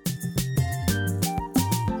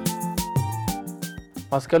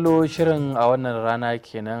 Masu kallo, shirin a wannan rana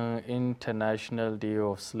kenan International Day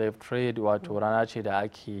of Slave Trade, wato rana ce da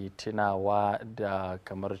ake tunawa da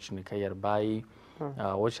kamar cinikayyar bayi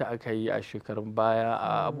wacce aka yi a shekarun baya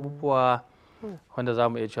a abubuwa wanda za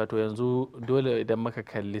mu iya cewa to yanzu dole idan muka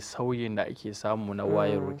kalli sauyin da ake samu na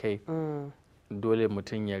wayar kai, dole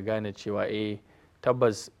mutum ya gane cewa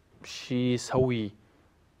tabbas shi sauyi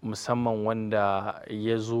musamman wanda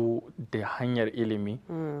ya zo da hanyar ilimi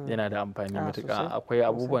yana da amfani matuƙa. Akwai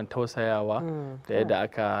abubuwan tausayawa da yadda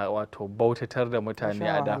aka wato bautatar da mutane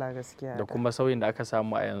a da kuma sauyin da aka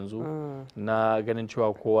samu a yanzu na ganin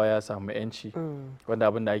cewa kowa ya samu 'yanci, wanda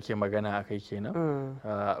abin da ake magana a kai kenan.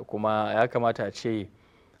 Kuma ya kamata a ce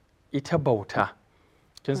ita bauta,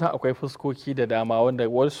 kin san akwai fuskoki da dama wanda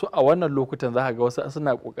wasu a wannan lokutan za ka ga wasu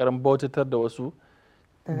suna ƙoƙarin bautatar da wasu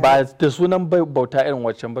ba da sunan bauta irin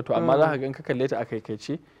waccan ba to, amma za ka ga in ka kalle ta a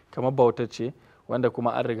kaikaice kamar bautar ce, wanda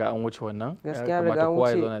kuma an riga an wuce wannan. Gaskiya riga kowa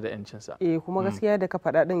ya zauna da yancinsa. Kuma gaskiya da ka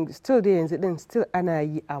faɗa din still dai yanzu din still ana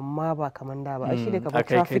yi, amma ba kamar da ba. Shi da kamar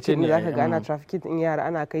trafficking ne, zaka ga ana trafficking din yara,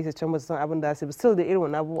 ana kai su can ba su san abin da su still da irin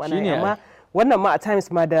wannan abubuwa ana yi, amma wannan ma a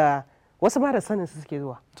times ma da wasu ma da sanin su suke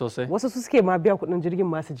zuwa sosai, wasu su suke ma biya kuɗin jirgin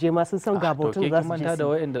ma su je ma sun san ga bautun za su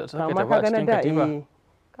je su, amma kaga na da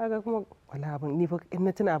kaga kuma wala abin ni fa in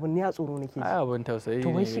na tuna abin ni a tsoro nake ji. Abin tausayi ne. To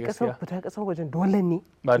wai shi kasar fita kasar wajen dole ne?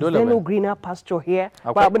 Ba dole ba. No greener pasture here.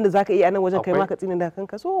 Ba abin da zaka iya a nan wajen kai ma ka tsinin da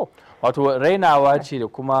kanka so. Wato rainawa ce da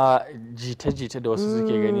kuma jita-jita da wasu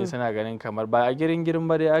suke gani, suna ganin kamar ba a girin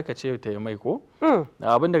ba dai aka ce ta yi mai ko?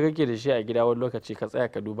 Abin da kake da shi a gida wani lokaci ka tsaya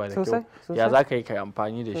ka duba da kyau. Ya za ka yi ka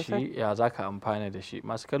amfani da shi, ya za ka amfana da shi.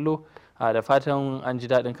 Masu kallo, da fatan an ji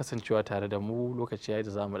daɗin kasancewa tare da mu. Lokaci yayi da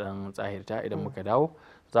zamu dan tsahirta, idan muka dawo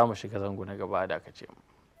za mu shiga zango na gaba da aka ce mu.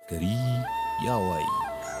 Gari ya waye.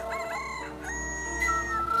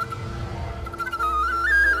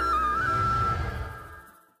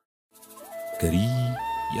 Gari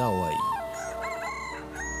ya waye.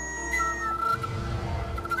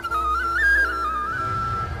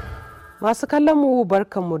 Masu kallon mu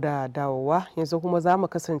barkanmu da dawowa, yanzu kuma za mu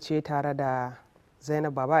kasance tare da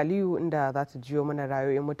Zainab Baba Aliyu inda za ta jiyo mana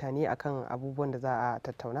rayoyin mutane akan abubuwan da za a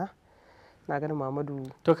tattauna. Na ganin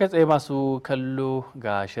Muhammadu. To kai tsaye masu kallo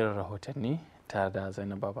ga shirin rahotanni tare da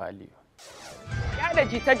Zainab Baba Aliyu. Yada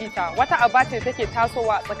jita-jita wata aba ce take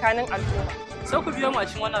tasowa tsakanin al'umma. Sai ku biyo mu a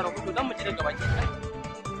cikin wannan rahoto don mu ji daga bakin ɗan.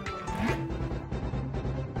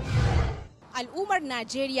 Al'ummar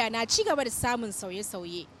Najeriya na ci gaba da samun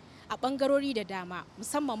sauye-sauye a bangarori da dama,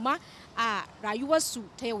 musamman ma a rayuwarsu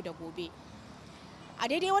ta yau da gobe. A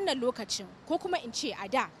daidai wannan lokacin, ko kuma in ce a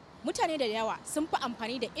da, mutane da yawa sun fi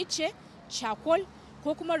amfani da ice, charcoal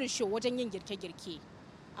ko kuma risho wajen yin girke-girke.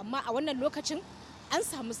 Amma a wannan lokacin an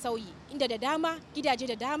samu sauyi inda da dama gidaje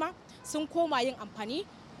da dama sun koma yin amfani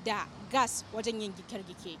da gas wajen yin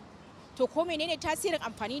girke-girke. To ko menene tasirin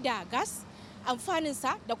amfani da gas,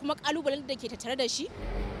 amfaninsa da kuma kalubalen da ke tattare da shi?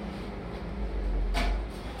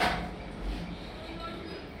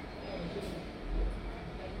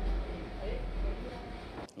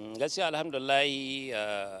 Gaskiya alhamdulillahi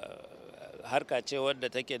harka ce wadda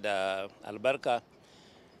take da albarka,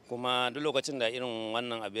 kuma duk lokacin da irin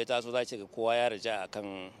wannan abu ya taso za ga kowa ya raja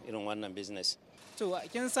akan irin wannan business. To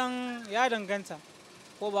kin san ya danganta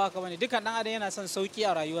ko ba haka bane, dukkan dan adam yana son sauki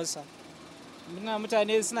a rayuwarsa.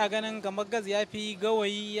 Mutane suna ganin kamar gas ya fi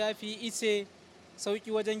gawayi, ya fi ice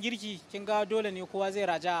sauki wajen girki, kin ga dole ne kowa zai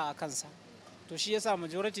raja a kansa. To shi yasa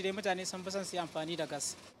majority dai mutane sun fi son su yi amfani da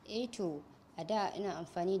gas. To a da ina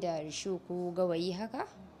amfani da risho ko gawayi haka,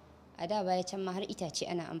 a da baya can ma har itace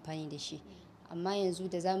ana amfani da shi, amma yanzu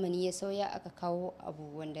da zamani ya sauya aka kawo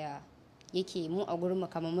abu wanda yake mu a gurin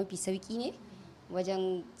kamar mafi sauki ne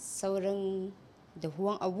wajen saurin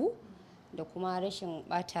dahuwan abu da kuma rashin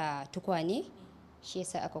bata tukwane, shi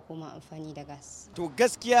yasa aka koma amfani da gas. To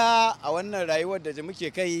gaskiya a wannan rayuwar da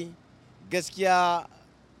muke kai, gaskiya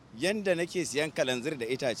yanda nake siyan kalanzir da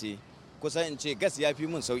itace kusan in ce gas ya fi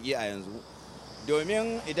mun sauki a yanzu,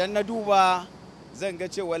 domin idan na duba zan ga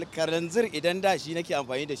cewa kalanzir idan da shi nake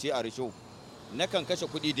amfani da shi a risho nakan kashe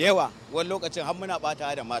kuɗi da yawa, wani lokacin har muna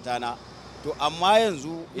bata da matana. To amma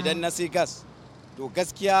yanzu idan na sai gas, to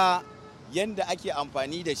gaskiya yanda ake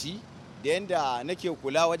amfani da shi da yanda nake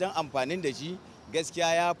kula wajen amfanin da shi,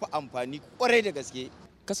 gaskiya ya fi amfani kwarai da gaske.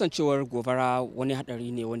 Kasancewar gobara wani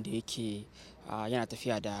hadari ne wanda yake yana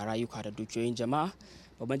tafiya da rayuka da dukiyoyin jama'a.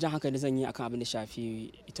 Babban jan hankali zan yi akan abin da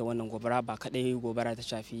shafi ita wannan gobara, ba kadai gobara ta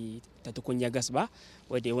shafi ta tukunya gas ba,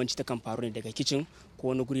 wadda yawanci takan faru ne daga kicin ko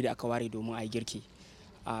wani guri da aka ware domin a yi girki.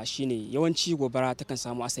 Shine yawanci gobara takan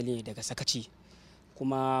samu asali ne daga sakaci,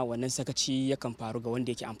 kuma wannan sakaci yakan faru ga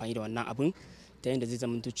wanda yake amfani da wannan abin, ta yadda zai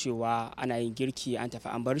zama cewa ana yin girki an tafi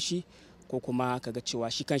an bar shi, ko kuma kaga cewa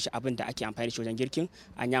shi kanshi abin da ake amfani da shi wajen girkin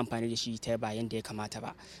an yi amfani da shi ta ba yanda ya kamata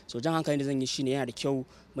ba. So jan hankali da zan yi shine yana da kyau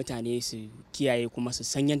mutane su kiyaye kuma su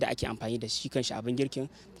san yadda ake amfani da shi kanshi abin girkin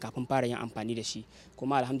kafin fara yin amfani da shi.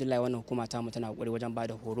 Kuma alhamdulillah wannan hukuma ta mu tana kokari wajen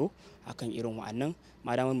bada horo akan irin wa'annan,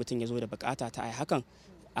 madamar mutum ya zo da bukata ta ai hakan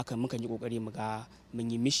akan mukan yi kokari mu ga mun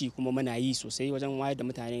yi mishi, kuma muna yi sosai wajen wayar da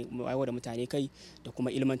mutane kai da kuma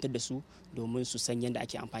ilmantar da su domin su san yadda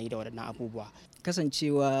ake amfani da waɗannan abubuwa.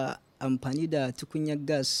 Kasancewa amfani da tukunyar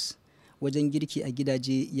gas wajen girki a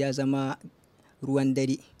gidaje ya zama ruwan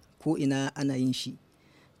dare, ko ina ana yin shi.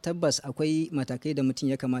 Tabbas akwai matakai da mutum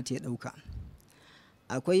ya kamata ya ɗauka.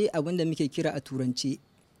 Akwai abin da muke kira a turance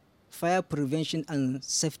fire prevention and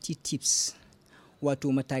safety tips,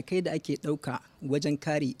 wato matakai da ake ɗauka wajen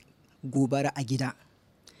kare gobara a gida.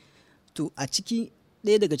 To a ciki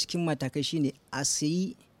ɗaya daga cikin matakai shine a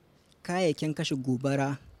sayi kayayyakin kashe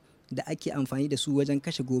gobara da ake amfani da su wajen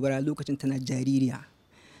kashe gobara lokacin tana jaririya,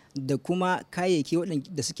 da kuma kayayyaki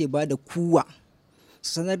waɗanda suke ba da kuwa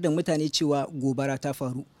su sanar da mutane cewa gobara ta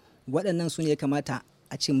faru. Waɗannan su ne ya kamata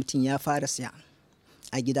a ce mutum ya fara siya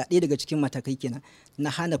a gida. Ɗaya daga cikin matakai kenan na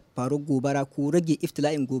hana faruwar gobara ko rage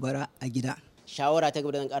iftila'in gobara a gida. Shawara ta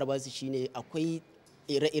gaba da zan ƙara basu shine akwai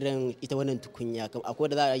ire-iren ita wannan tukunya, akwai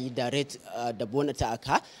da za a yi direct da bonata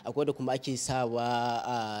aka, akwai da kuma ake sawa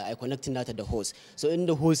a connecting nata da hose. So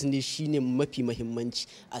inda hose ne shine mafi mahimmanci,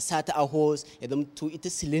 a sata a hose ya zama to ita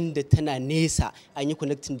cylinder tana nesa, an yi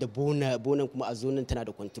connecting da bonan kuma a zonan tana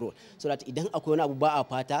da control, so that idan akwai wani abu ba a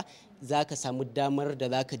fata za ka samu damar da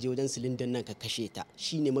za ka je wajen silindan nan ka kashe ta,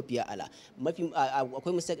 shine mafi ala.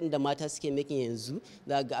 Akwai mistake da mata suke making yanzu,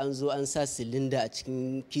 za ga an zo an sa silinda a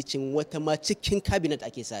cikin kitchen, wata ma cikin cabinet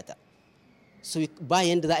ake sata. So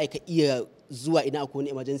bayan da za a iya zuwa idan akwai wani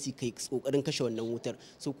emergency kai kokarin kashe wannan wutar.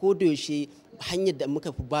 So ko da yaushe hanyar da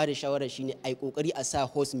muka fi bada shawara shine ai kokari a sa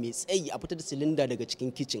hose mai tsayi, a fitar da silinda daga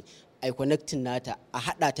cikin kitchen, ai connecting nata, a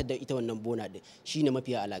hada ta da ita wannan bona din, shine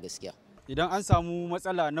mafi ala gaskiya. idan an samu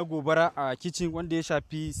matsala na gobara a kicin wanda ya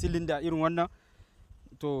shafi silinda irin wannan,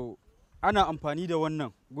 to ana amfani da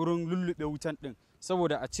wannan gurin lullube wutan din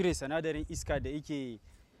saboda a cire sinadarin iska da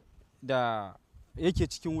yake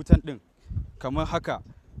cikin wutan din. Kamar haka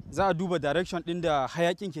za a duba direction din da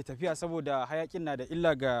hayakin ke tafiya saboda hayakin na da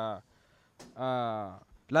illa ga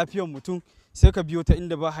lafiyar mutum, sai ka biyo ta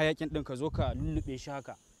inda ba hayakin din ka zo ka lullube shi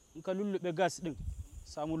haka. In ka lullube gas din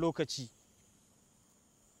samu lokaci,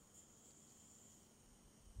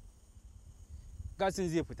 gasin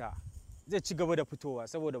zai fita, zai ci gaba da fitowa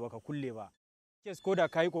saboda baka kulle ba. Kes ko da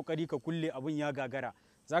ka yi kokari ka kulle abun ya gagara,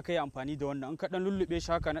 za ka yi amfani da wannan. In ka dan lullube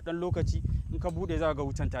shi haka na dan lokaci, in ka bude za ga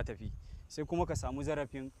wutan ta tafi, sai kuma ka samu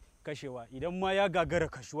zarafin kashewa. Idan ma ya gagara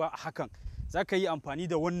kashuwa a hakan, za ka yi amfani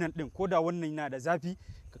da wannan din, ko da wannan yana da zafi,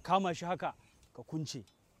 ka kama shi haka ka kunce.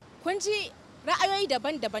 Kun ji ra'ayoyi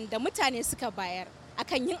daban-daban da mutane suka bayar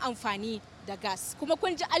akan yin amfani da gas, kuma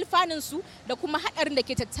kun ji alfanunsu da kuma haɗarin da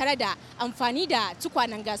ke tattare da amfani da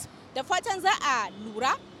tukwanen gas. Da fatan za a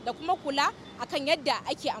lura da kuma kula akan yadda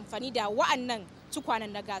ake amfani da wa'annan tukwanen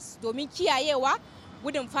na gas domin kiyayewa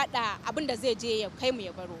gudun fada abin da zai je ya kai mu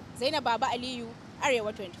ya baro. Zainab Baba Aliyu,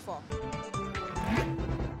 Arewa 24.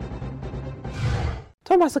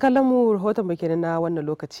 To masu kallon mu, rahoton mu kenan na wannan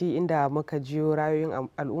lokaci inda muka jiyo ra'ayoyin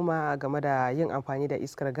al'umma game da yin amfani da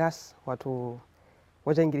iskar gas, wato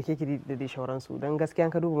wajen girke-girke da dai shauransu. Don gaskiya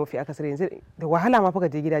ka duba mafi akasari yanzu da wahala ma faka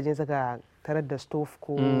je gidajen saka tarar da stove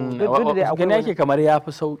ko gani yake kamar ya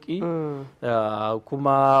fi sauki,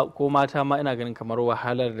 kuma ko mata ma ina ganin kamar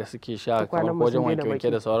wahalar da suke sha kamar wajen wanke-wanke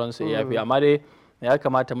da sauransu ya fi. Amma dai ya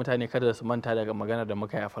kamata mutane kada su manta daga magana da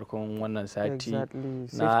muka yi a farkon wannan sati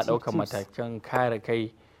na ɗaukar matakan kare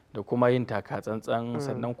kai da kuma yin taka tsantsan.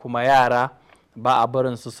 Sannan kuma yara ba a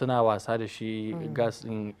barin su suna wasa da shi gas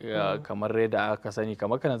din kamar yadda aka sani,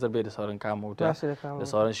 kamar kanan zarbe da sauran kama wuta da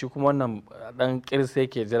sauran shi, kuma wannan dan kirse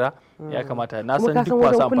yake jira. Ya kamata na san duk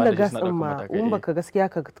wasu amfani da shi na ɗaukar matakai. In baka gaskiya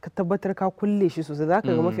ka tabbatar ka kulle shi sosai, zaka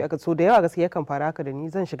ga mafi aka so da yawa gaskiya kan fara haka da ni.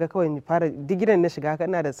 Zan shiga kawai ni fara digiran na shiga haka,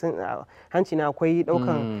 ina da hanci na akwai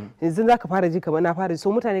daukan, yanzu zaka fara ji kamar na fara. So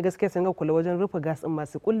mutane gaskiya sun ga kula wajen rufe gas din,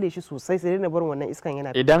 masu kulle shi sosai sai na barin wannan iskan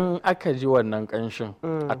yana. Idan aka ji wannan kanshin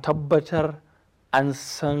a tabbatar an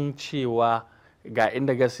san cewa ga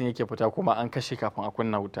inda gasin yake fita kuma an kashe kafin a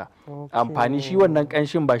kunna wuta. Amfani shi wannan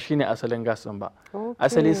kanshin ba shine asalin gasin ba,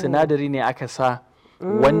 asali sinadari ne aka sa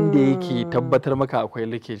wanda yake tabbatar maka akwai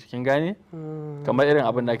leakage, kin gane, kamar irin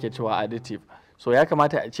abin da ake cewa additive. So ya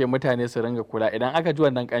kamata a ce mutane su ringa kula idan aka ji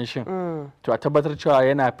wannan kanshin to a tabbatar cewa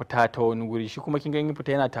yana fita ta wani guri, shi kuma kin gani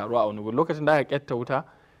fita yana taruwa a wani guri. Lokacin da aka kyatta wuta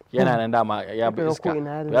yana nan dama ya bi iska,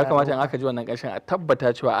 to ya kamata in aka ji wannan ƙarshen a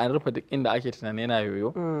tabbata cewa an rufe duk inda ake tunanin yana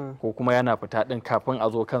yoyo ko kuma yana fita din kafin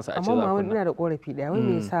a zo kansa a ce za ku. Amma ina da korafi daya, wai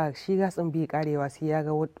me yasa shi gatsin bai karewa sai ya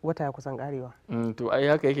ga wata ya kusan karewa? To ai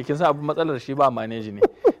haka yake, kin san abin matsalar shi ba manage ne,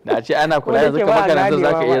 da a ce ana kula yanzu kamar kana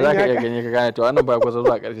zaka iya ganye ka gane to wannan ba kusa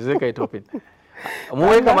zuwa ƙarshe sai kai topin. Mu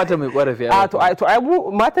ya kamata mai korafi a to ai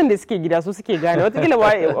matan da suke gida su suke gane, watakila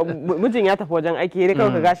mijin ya tafi wajen aiki ne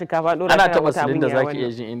kawai ka gashi ka faɗo ana taɓa silin da zaki iya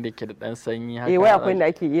jin inda ke da dan sanyi haka. Wai akwai inda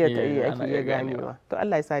ake iya ganewa. To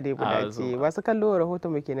Allah ya sa dai mu dace. Wasu kallo rahoton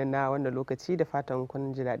mu kenan na wannan lokaci, da fatan kun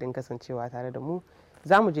ji daɗin kasancewa tare da mu.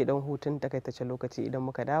 Za mu je dan hutun takaitaccen lokaci, idan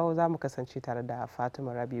muka dawo za mu kasance tare da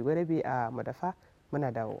Fatima Rabi Gwarabe a Madafa. Muna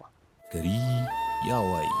dawowa. Gari ya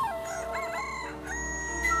waye.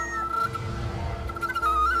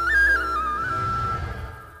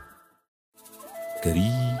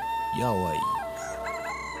 Gari ya waye.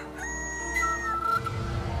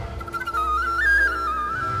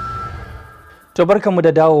 To barkanmu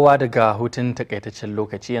da dawowa daga hutun takaitaccen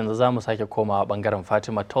lokaci. Yanzu za mu sake komawa bangaren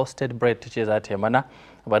Fatima. Toasted bread ta ce za ta yi mana,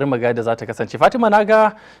 bari mu ga da za ta kasance. Fatima, na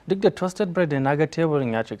ga duk da toasted bread na ga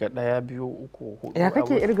teburin ya cika 1 2 3 4. Ya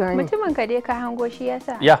kake irga ne? Mutumin ka dai ka hango shi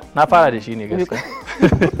yasa. Ya, na fara da shi ne gaskiya.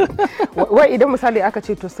 Wai idan misali aka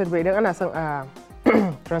ce toasted bread, idan ana son a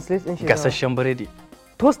translate din shi gasasshen biredi.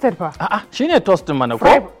 Toasted fa? A'a, shine toast din mana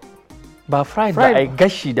ko? Ba fried ba, ai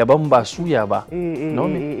gashi daban ba suya ba. No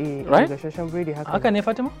me? Right? Gasasshen biredi haka. Haka ne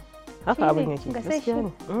Fatima? Haka abin yake. Gaskiya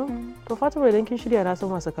ne. To Fatima, idan kin shirya na san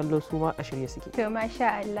masu kallo su ma a shirye suke. To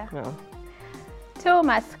masha Allah. To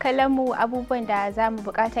masu kallon mu, abubuwan da za mu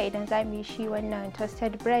bukata idan za mu yi shi wannan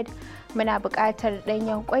toasted bread, muna bukatar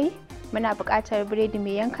ɗanyen kwai, muna bukatar biredi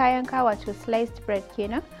mai yanka wato sliced bread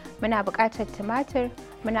kenan, muna bukatar tumatir,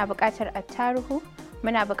 muna bukatar attaruhu,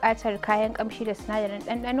 muna buƙatar kayan ƙamshi da sinadarin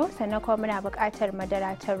ɗanɗano, sannan kuma muna buƙatar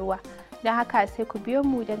madara ta ruwa. Don haka sai ku biyo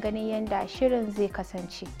mu don ganin yadda shirin zai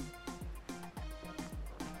kasance.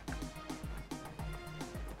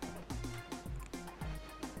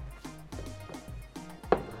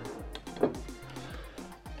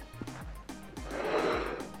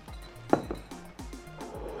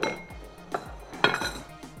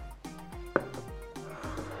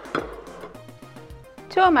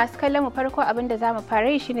 To masu kallon mu, farko abin da zamu fara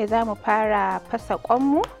yi shine zamu fara fasa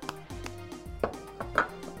kwanmu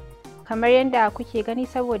kamar yadda kuke gani.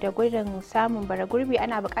 Saboda gudun samun bara gurbi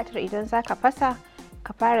ana buƙatar idan zaka fasa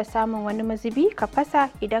ka fara samun wani mazubi ka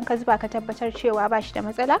fasa, idan ka zuba ka tabbatar cewa ba shi da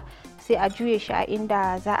matsala sai a juye shi a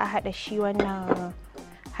inda za a haɗa shi wannan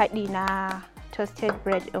haɗi na toasted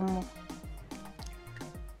bread ɗinmu.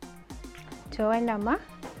 To wannan ma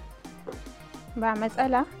ba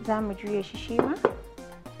matsala, za mu juye shi ma.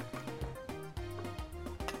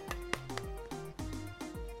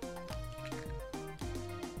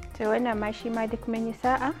 To wannan ma shi ma duk mun yi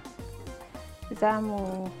sa'a, za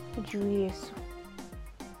mu juye su.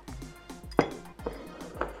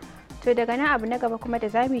 To daga nan abu na gaba kuma da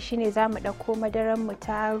zamu yi shine za mu ɗauko madarar mu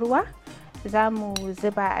ta ruwa, za mu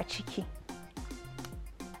zuba a ciki.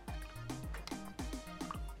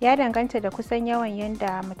 Ya danganta da kusan yawan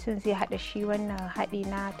yanda mutum zai haɗa shi wannan haɗi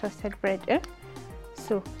na toasted bread ɗin.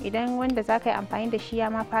 So idan wanda za ka yi amfani da shi ya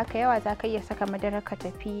ma fa haka yawa, za ka iya saka madarar ka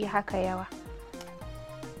tafi haka yawa.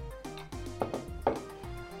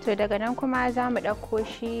 To daga nan kuma za mu ɗauko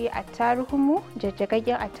shi attaruhunmu,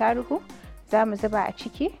 jajjagaggen attaruhu, za mu zuba a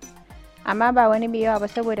ciki, amma ba wani mai yawa ba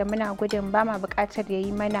saboda muna gudun ba ma buƙatar ya yi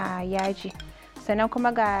mana yaji. Sannan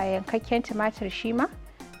kuma ga yankakken tumatir shi ma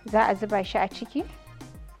za a zuba shi a ciki,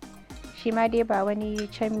 shi ma dai ba wani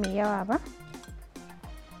can mai yawa ba.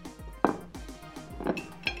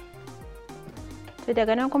 To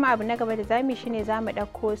daga nan kuma abu na gaba da zamu yi shine za mu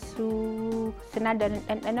ɗauko su sinadarin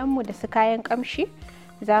ɗanɗanonmu da su kayan ƙamshi,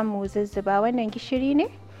 za mu zuzzuba. Wannan gishiri ne,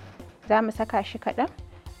 za mu saka shi kaɗan.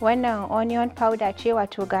 Wannan onion powder ce,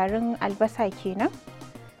 wato garin albasa kenan,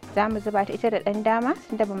 za mu zuba ta ita da ɗan dama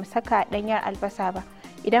tunda ba mu saka ɗanyar albasa ba.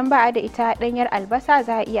 Idan ba a da ita ɗanyar albasa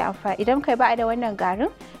za a iya amfani, idan kai ba a da wannan garin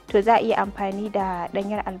to za a iya amfani da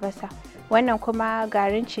ɗanyar albasa. Wannan kuma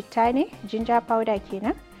garin citta ne, ginger powder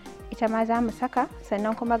kenan, ita ma za mu saka.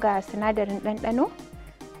 Sannan kuma ga sinadarin ɗanɗano,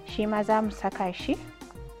 shi ma za mu saka shi.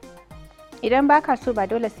 Idan baka so ba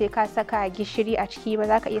dole sai ka saka gishiri a ciki ba,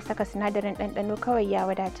 za ka iya saka sinadarin ɗanɗano kawai ya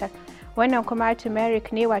wadatar. Wannan kuma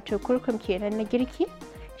turmeric ne, wato kurkum kenan na girki,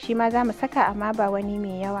 shi ma za mu saka amma ba wani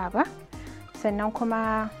mai yawa ba. Sannan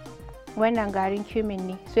kuma wannan garin cumin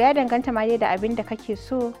ne. So ya danganta ma dai da abin da kake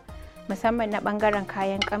so, musamman na ɓangaren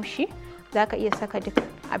kayan ƙamshi, za ka iya saka duk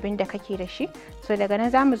abin da kake da shi. So daga nan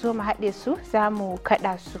za mu zo mu haɗe su, za mu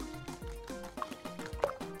kaɗa su.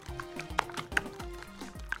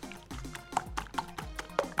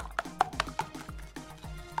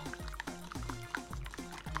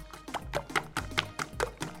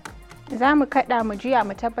 Za mu kaɗa mu juya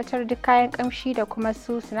mu tabbatar duk kayan ƙamshi da kuma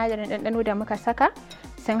su sinadarin ɗanɗano da muka saka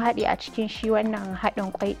sun haɗe a cikin shi wannan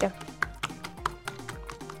haɗin ƙwai ɗin.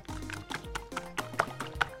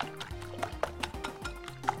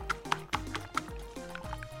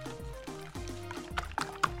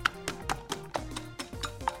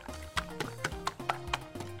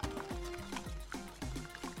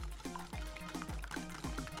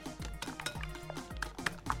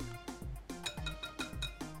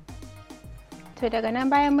 To daga nan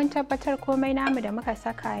bayan mun tabbatar komai namu da muka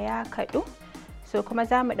saka ya kaɗu, so kuma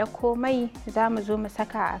za mu ɗauko mai, za mu zo mu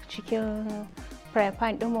saka a cikin fry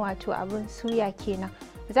pan ɗinmu, wato abin suya kenan.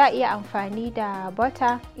 Za a iya amfani da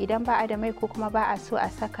butter idan ba a da mai, ko kuma ba a so a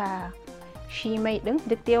saka shi mai ɗin,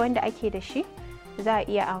 duk dai wanda ake da shi za a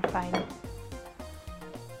iya amfani.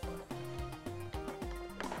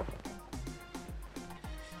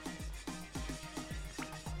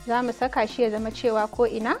 Za mu saka shi ya zama cewa ko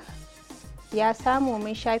ina ya samu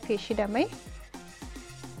mun shafe shi da mai.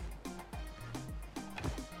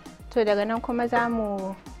 To daga nan kuma za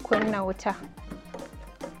mu kunna wuta.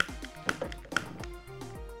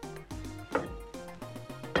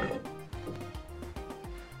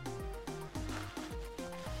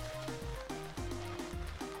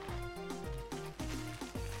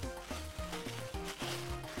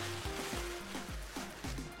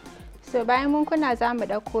 So bayan mun kunna za mu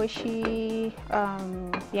ɗauko shi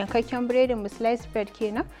yankakken biredin mu, slice bread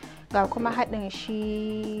kenan, ga kuma haɗin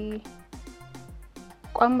shi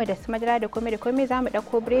kwanmu da su madara da komai za mu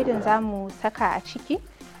ɗauko biredin za mu saka a ciki.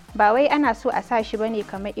 Ba wai ana so a sa shi bane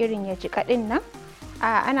kamar irin ya jiƙa ɗin nan,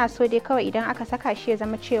 a ana so dai kawai idan aka saka shi ya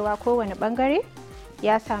zama cewa kowane ɓangare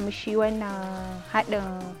ya samu shi wannan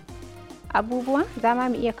haɗin abubuwan. Za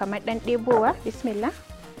mu iya kamar ɗan ɗebowa, bismillah,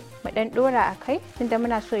 mu dan dora a kai, tunda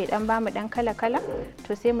muna so ya dan bamu dan kala-kala,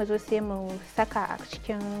 to sai mu zo sai mu saka a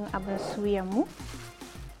cikin abin suyan mu.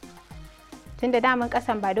 Tunda daman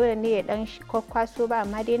kasan ba dole ne ya dan kwakwaso ba,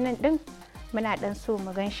 amma dai nan din muna dan so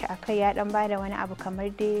mu gan shi a kai ya dan bada wani abu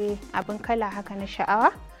kamar dai abin kala haka na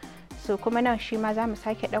sha'awa. So kuma nan shi ma za mu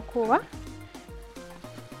sake ɗaukowa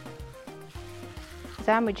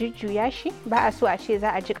za mu jujjuya shi, ba a so a ce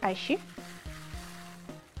za a jiƙa shi,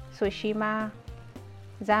 so shi ma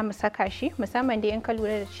za mu saka shi, musamman dai in ka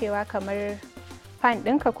lura da cewa kamar pan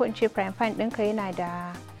ɗinka ko in ce frying pan ɗinka yana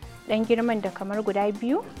da ɗan girman da kamar guda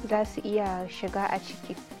 2 za su iya shiga a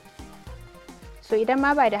ciki. So idan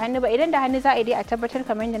ma ba da hannu ba, idan da hannu za a yi dai a tabbatar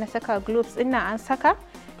kamar yadda na saka gloves ɗin nan an saka,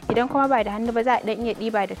 idan kuma ba da hannu ba za a ɗan iya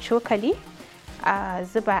ɗiba da cokali a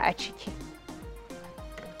zuba a ciki.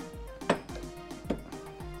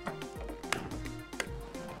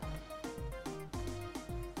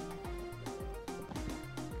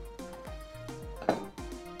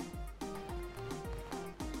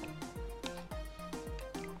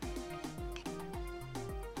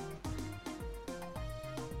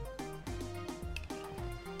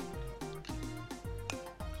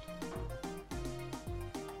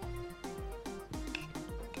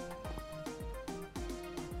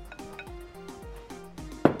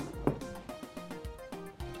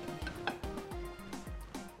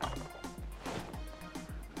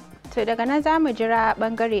 To daga nan za mu jira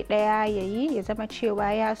bangare ɗaya yayi ya zama cewa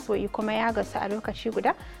ya soyi kuma ya gasu a lokaci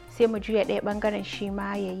guda, sai mu juya ɗaya bangaren shi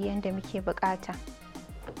ma yayi yanda muke bukata.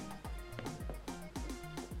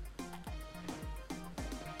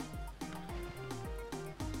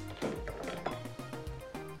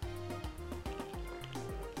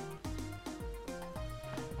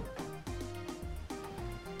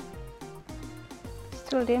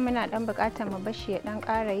 Still dai muna ɗan bukatar mu bashi ya ɗan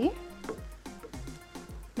ƙara yi,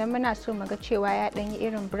 don muna so mu ga cewa ya ɗan yi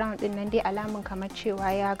irin brown ɗin nan dai alamun kamar cewa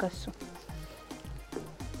ya gasu.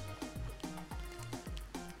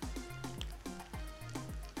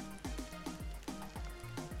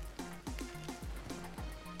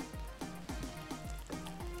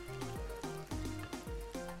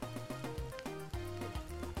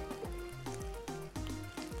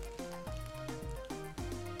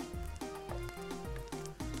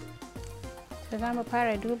 So za mu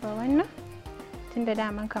fara duba wannan, tunda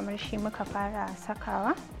daman kamar shi muka fara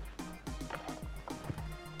sakawa.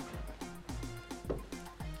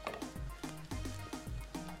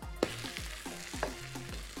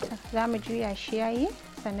 Za mu juya shi yayi,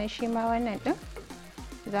 sannan shi ma wannan ɗin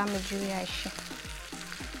za mu juya shi.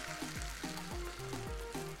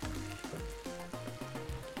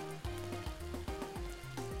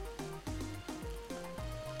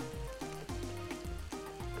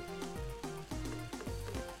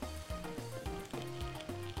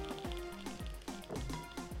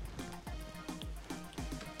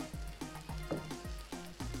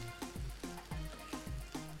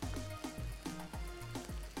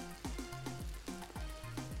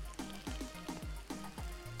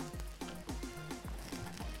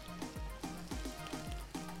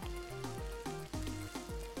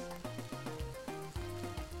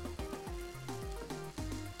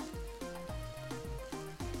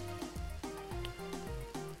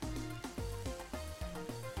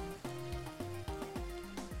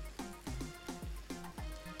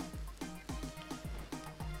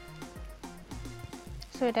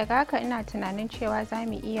 So daga haka ina tunanin cewa za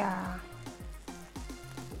mu iya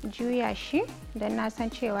juya shi, don na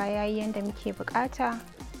san cewa ya yi yadda muke bukata.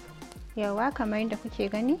 Yawa kamar yadda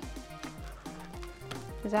kuke gani,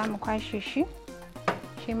 za mu kwashe shi,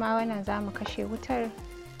 shi ma wannan za mu kashe wutar.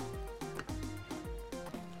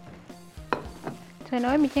 To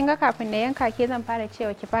Naomi, kin ga kafin na yanka ke zan fara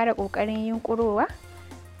cewa ki fara kokarin yunkurowa,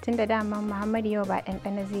 tunda dama Muhammadu yau ba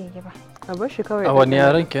ɗanɗana zai yi ba. A bar shi kawai. A wani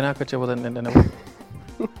yaran kenan ka ce ba zan ɗanɗana ba?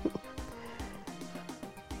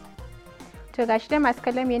 To gashi dai masu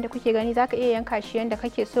kallon yadda kuke gani, zaka iya yanka shi yadda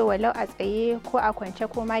kake so, walau a tsaye ko a kwance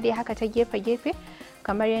ko ma dai haka ta gefe-gefe,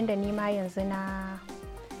 kamar yadda ni ma yanzu na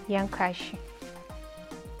yanka shi.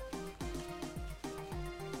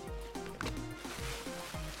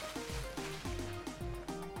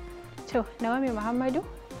 To Naomi Muhammadu,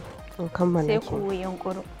 sai ku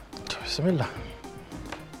yunkuru. Bismillah.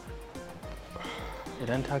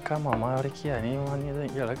 Idan ta kama ma rakiya ne wani zan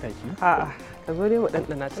iya raka ki? A'a, ka zo dai mu ɗanɗana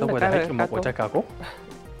tun da saboda haƙƙin maƙotaka ko?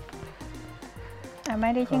 Amma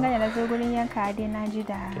dai kin ga da na zo gurin yanka dai na ji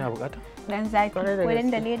da kina buƙata? Dan zafi, wurin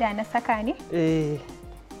da leda na saka ne?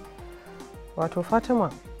 Wato Fatima,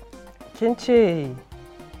 kin ce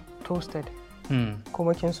toasted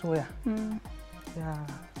kuma kin soya.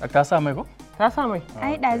 Ka sa mai ko? Ta sa mai.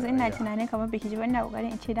 Ai ɗazu ina tunanin kamar biki ji wannan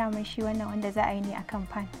kokarin in ce daman shi wannan wanda za a yi ne akan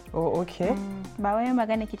pan. Oh okay. Ba wai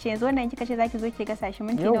magana ki ce yanzu wannan kika ce zaki zo ki gasa shi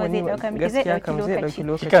minti nawa zai dauka miki, zai dauki lokaci.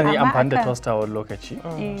 Kikan yi amfani da toaster wani lokaci.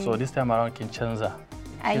 So this time around kin canza.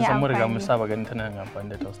 Kin san mun riga mun saba ganin tana yin amfani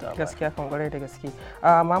da toaster. Gaskiya kan kwarai da gaske.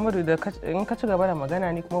 Muhammadu, da in ka ci gaba da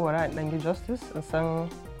magana ni kuma bara in dan gi justice in san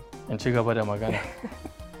in ci gaba da magana.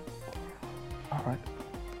 Alright.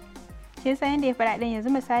 kin san yadda ya fara din yanzu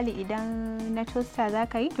misali idan na toaster za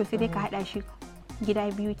ka yi to sai dai ka hada shi gida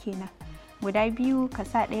biyu kenan, guda biyu ka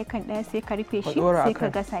sa ɗaya kan ɗaya sai ka rufe shi sai ka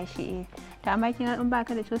gasa shi. To amma kin in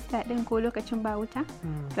baka da toaster din ko lokacin ba wuta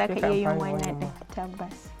za ka iya yin wannan din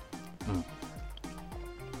tabbas.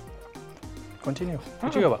 Continue.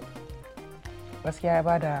 Ci gaba. Gaskiya ya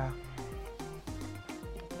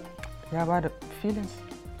bada feelings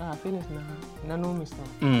na nomis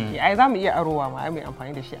ne. Ai za mu iya arowa ma ai mai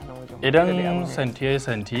amfani da shi a nan wajen. Idan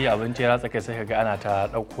santi abinci ya ratsa kai sai ka ga ana ta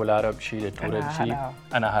ɗauko larabci da turanci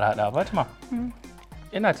ana harhaɗa. Fatima,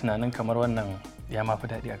 ina tunanin kamar wannan ya ma fi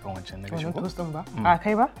daɗi akan wancan na gashi ko? Wannan ba? A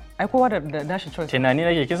kai ba? Ai kowa da nashi choice. Tunani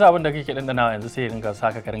nake kisa abin da kake dandanawa yanzu sai ringa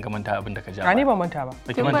saka ka ringa manta abin da ka ja. Ni ban manta ba.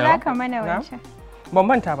 Kin ba ka mana wancan. Ban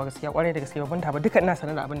manta ba gaskiya, kwarai da gaskiya ban manta ba, duka ina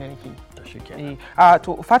sanar da abin da nake yi. To shikenan.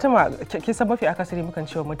 To Fatima, kin san mafi akasari mukan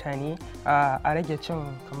cewa mutane a rage cin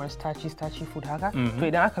kamar starchy food haka. To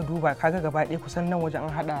idan aka duba kaga gaba ɗaya kusan nan wajen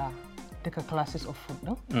an hada duka classes of food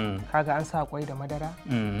din. Kaga an sa kwai da madara,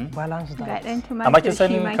 balance diet. Amma kin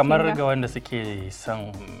san kamar ga wanda suke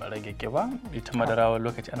son rage kiba, ita madara wani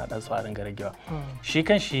lokaci ana dan so a ringa ragewa. Shi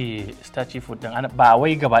kan shi starchy food din ba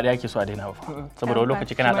wai gaba daya ake so a daina ba fa. Saboda wani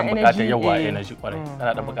lokaci kana dan bukatar yawa energy kwarai.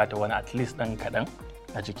 Kana dan bukatar wani at least dan kadan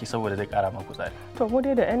a jiki saboda zai kara maka kuzari. To mu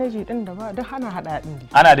dai da energy din da ba duk hana hada din.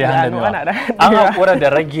 Ana dai handamewa. An hakura da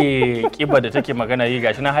rage kiba da take magana yi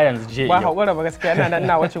gashi na har yanzu je. Ba hakura ba gaskiya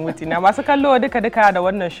ina wacin wuti na masu kallo duka da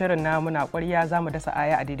wannan shirin na muna ƙwarya zamu dasa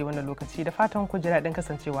aya a daidai wannan lokaci da fatan ku ji daɗin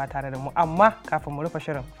kasancewa tare da mu, amma kafin mu rufe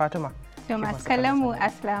shirin Fatima. To masu kallon mu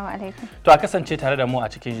assalamu alaikum. To a kasance tare da mu a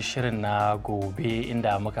cikin shirin na gobe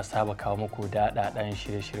inda muka saba kawo muku daɗaɗɗen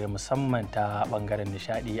shirye-shirye musamman ta bangaren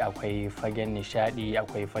nishadi, akwai fagen nishadi,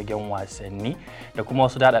 akwai fagen wasanni da kuma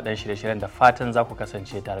wasu daɗaɗɗen shirye-shiryen da fatan za ku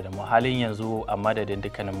kasance tare da mu. Halin yanzu a madadin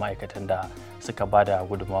dukkanin ma'aikatan da suka bada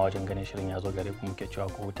gudunmawa wajen ganin shirin ya zo gare ku muke cewa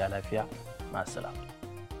ku huta lafiya. Ma'assalam.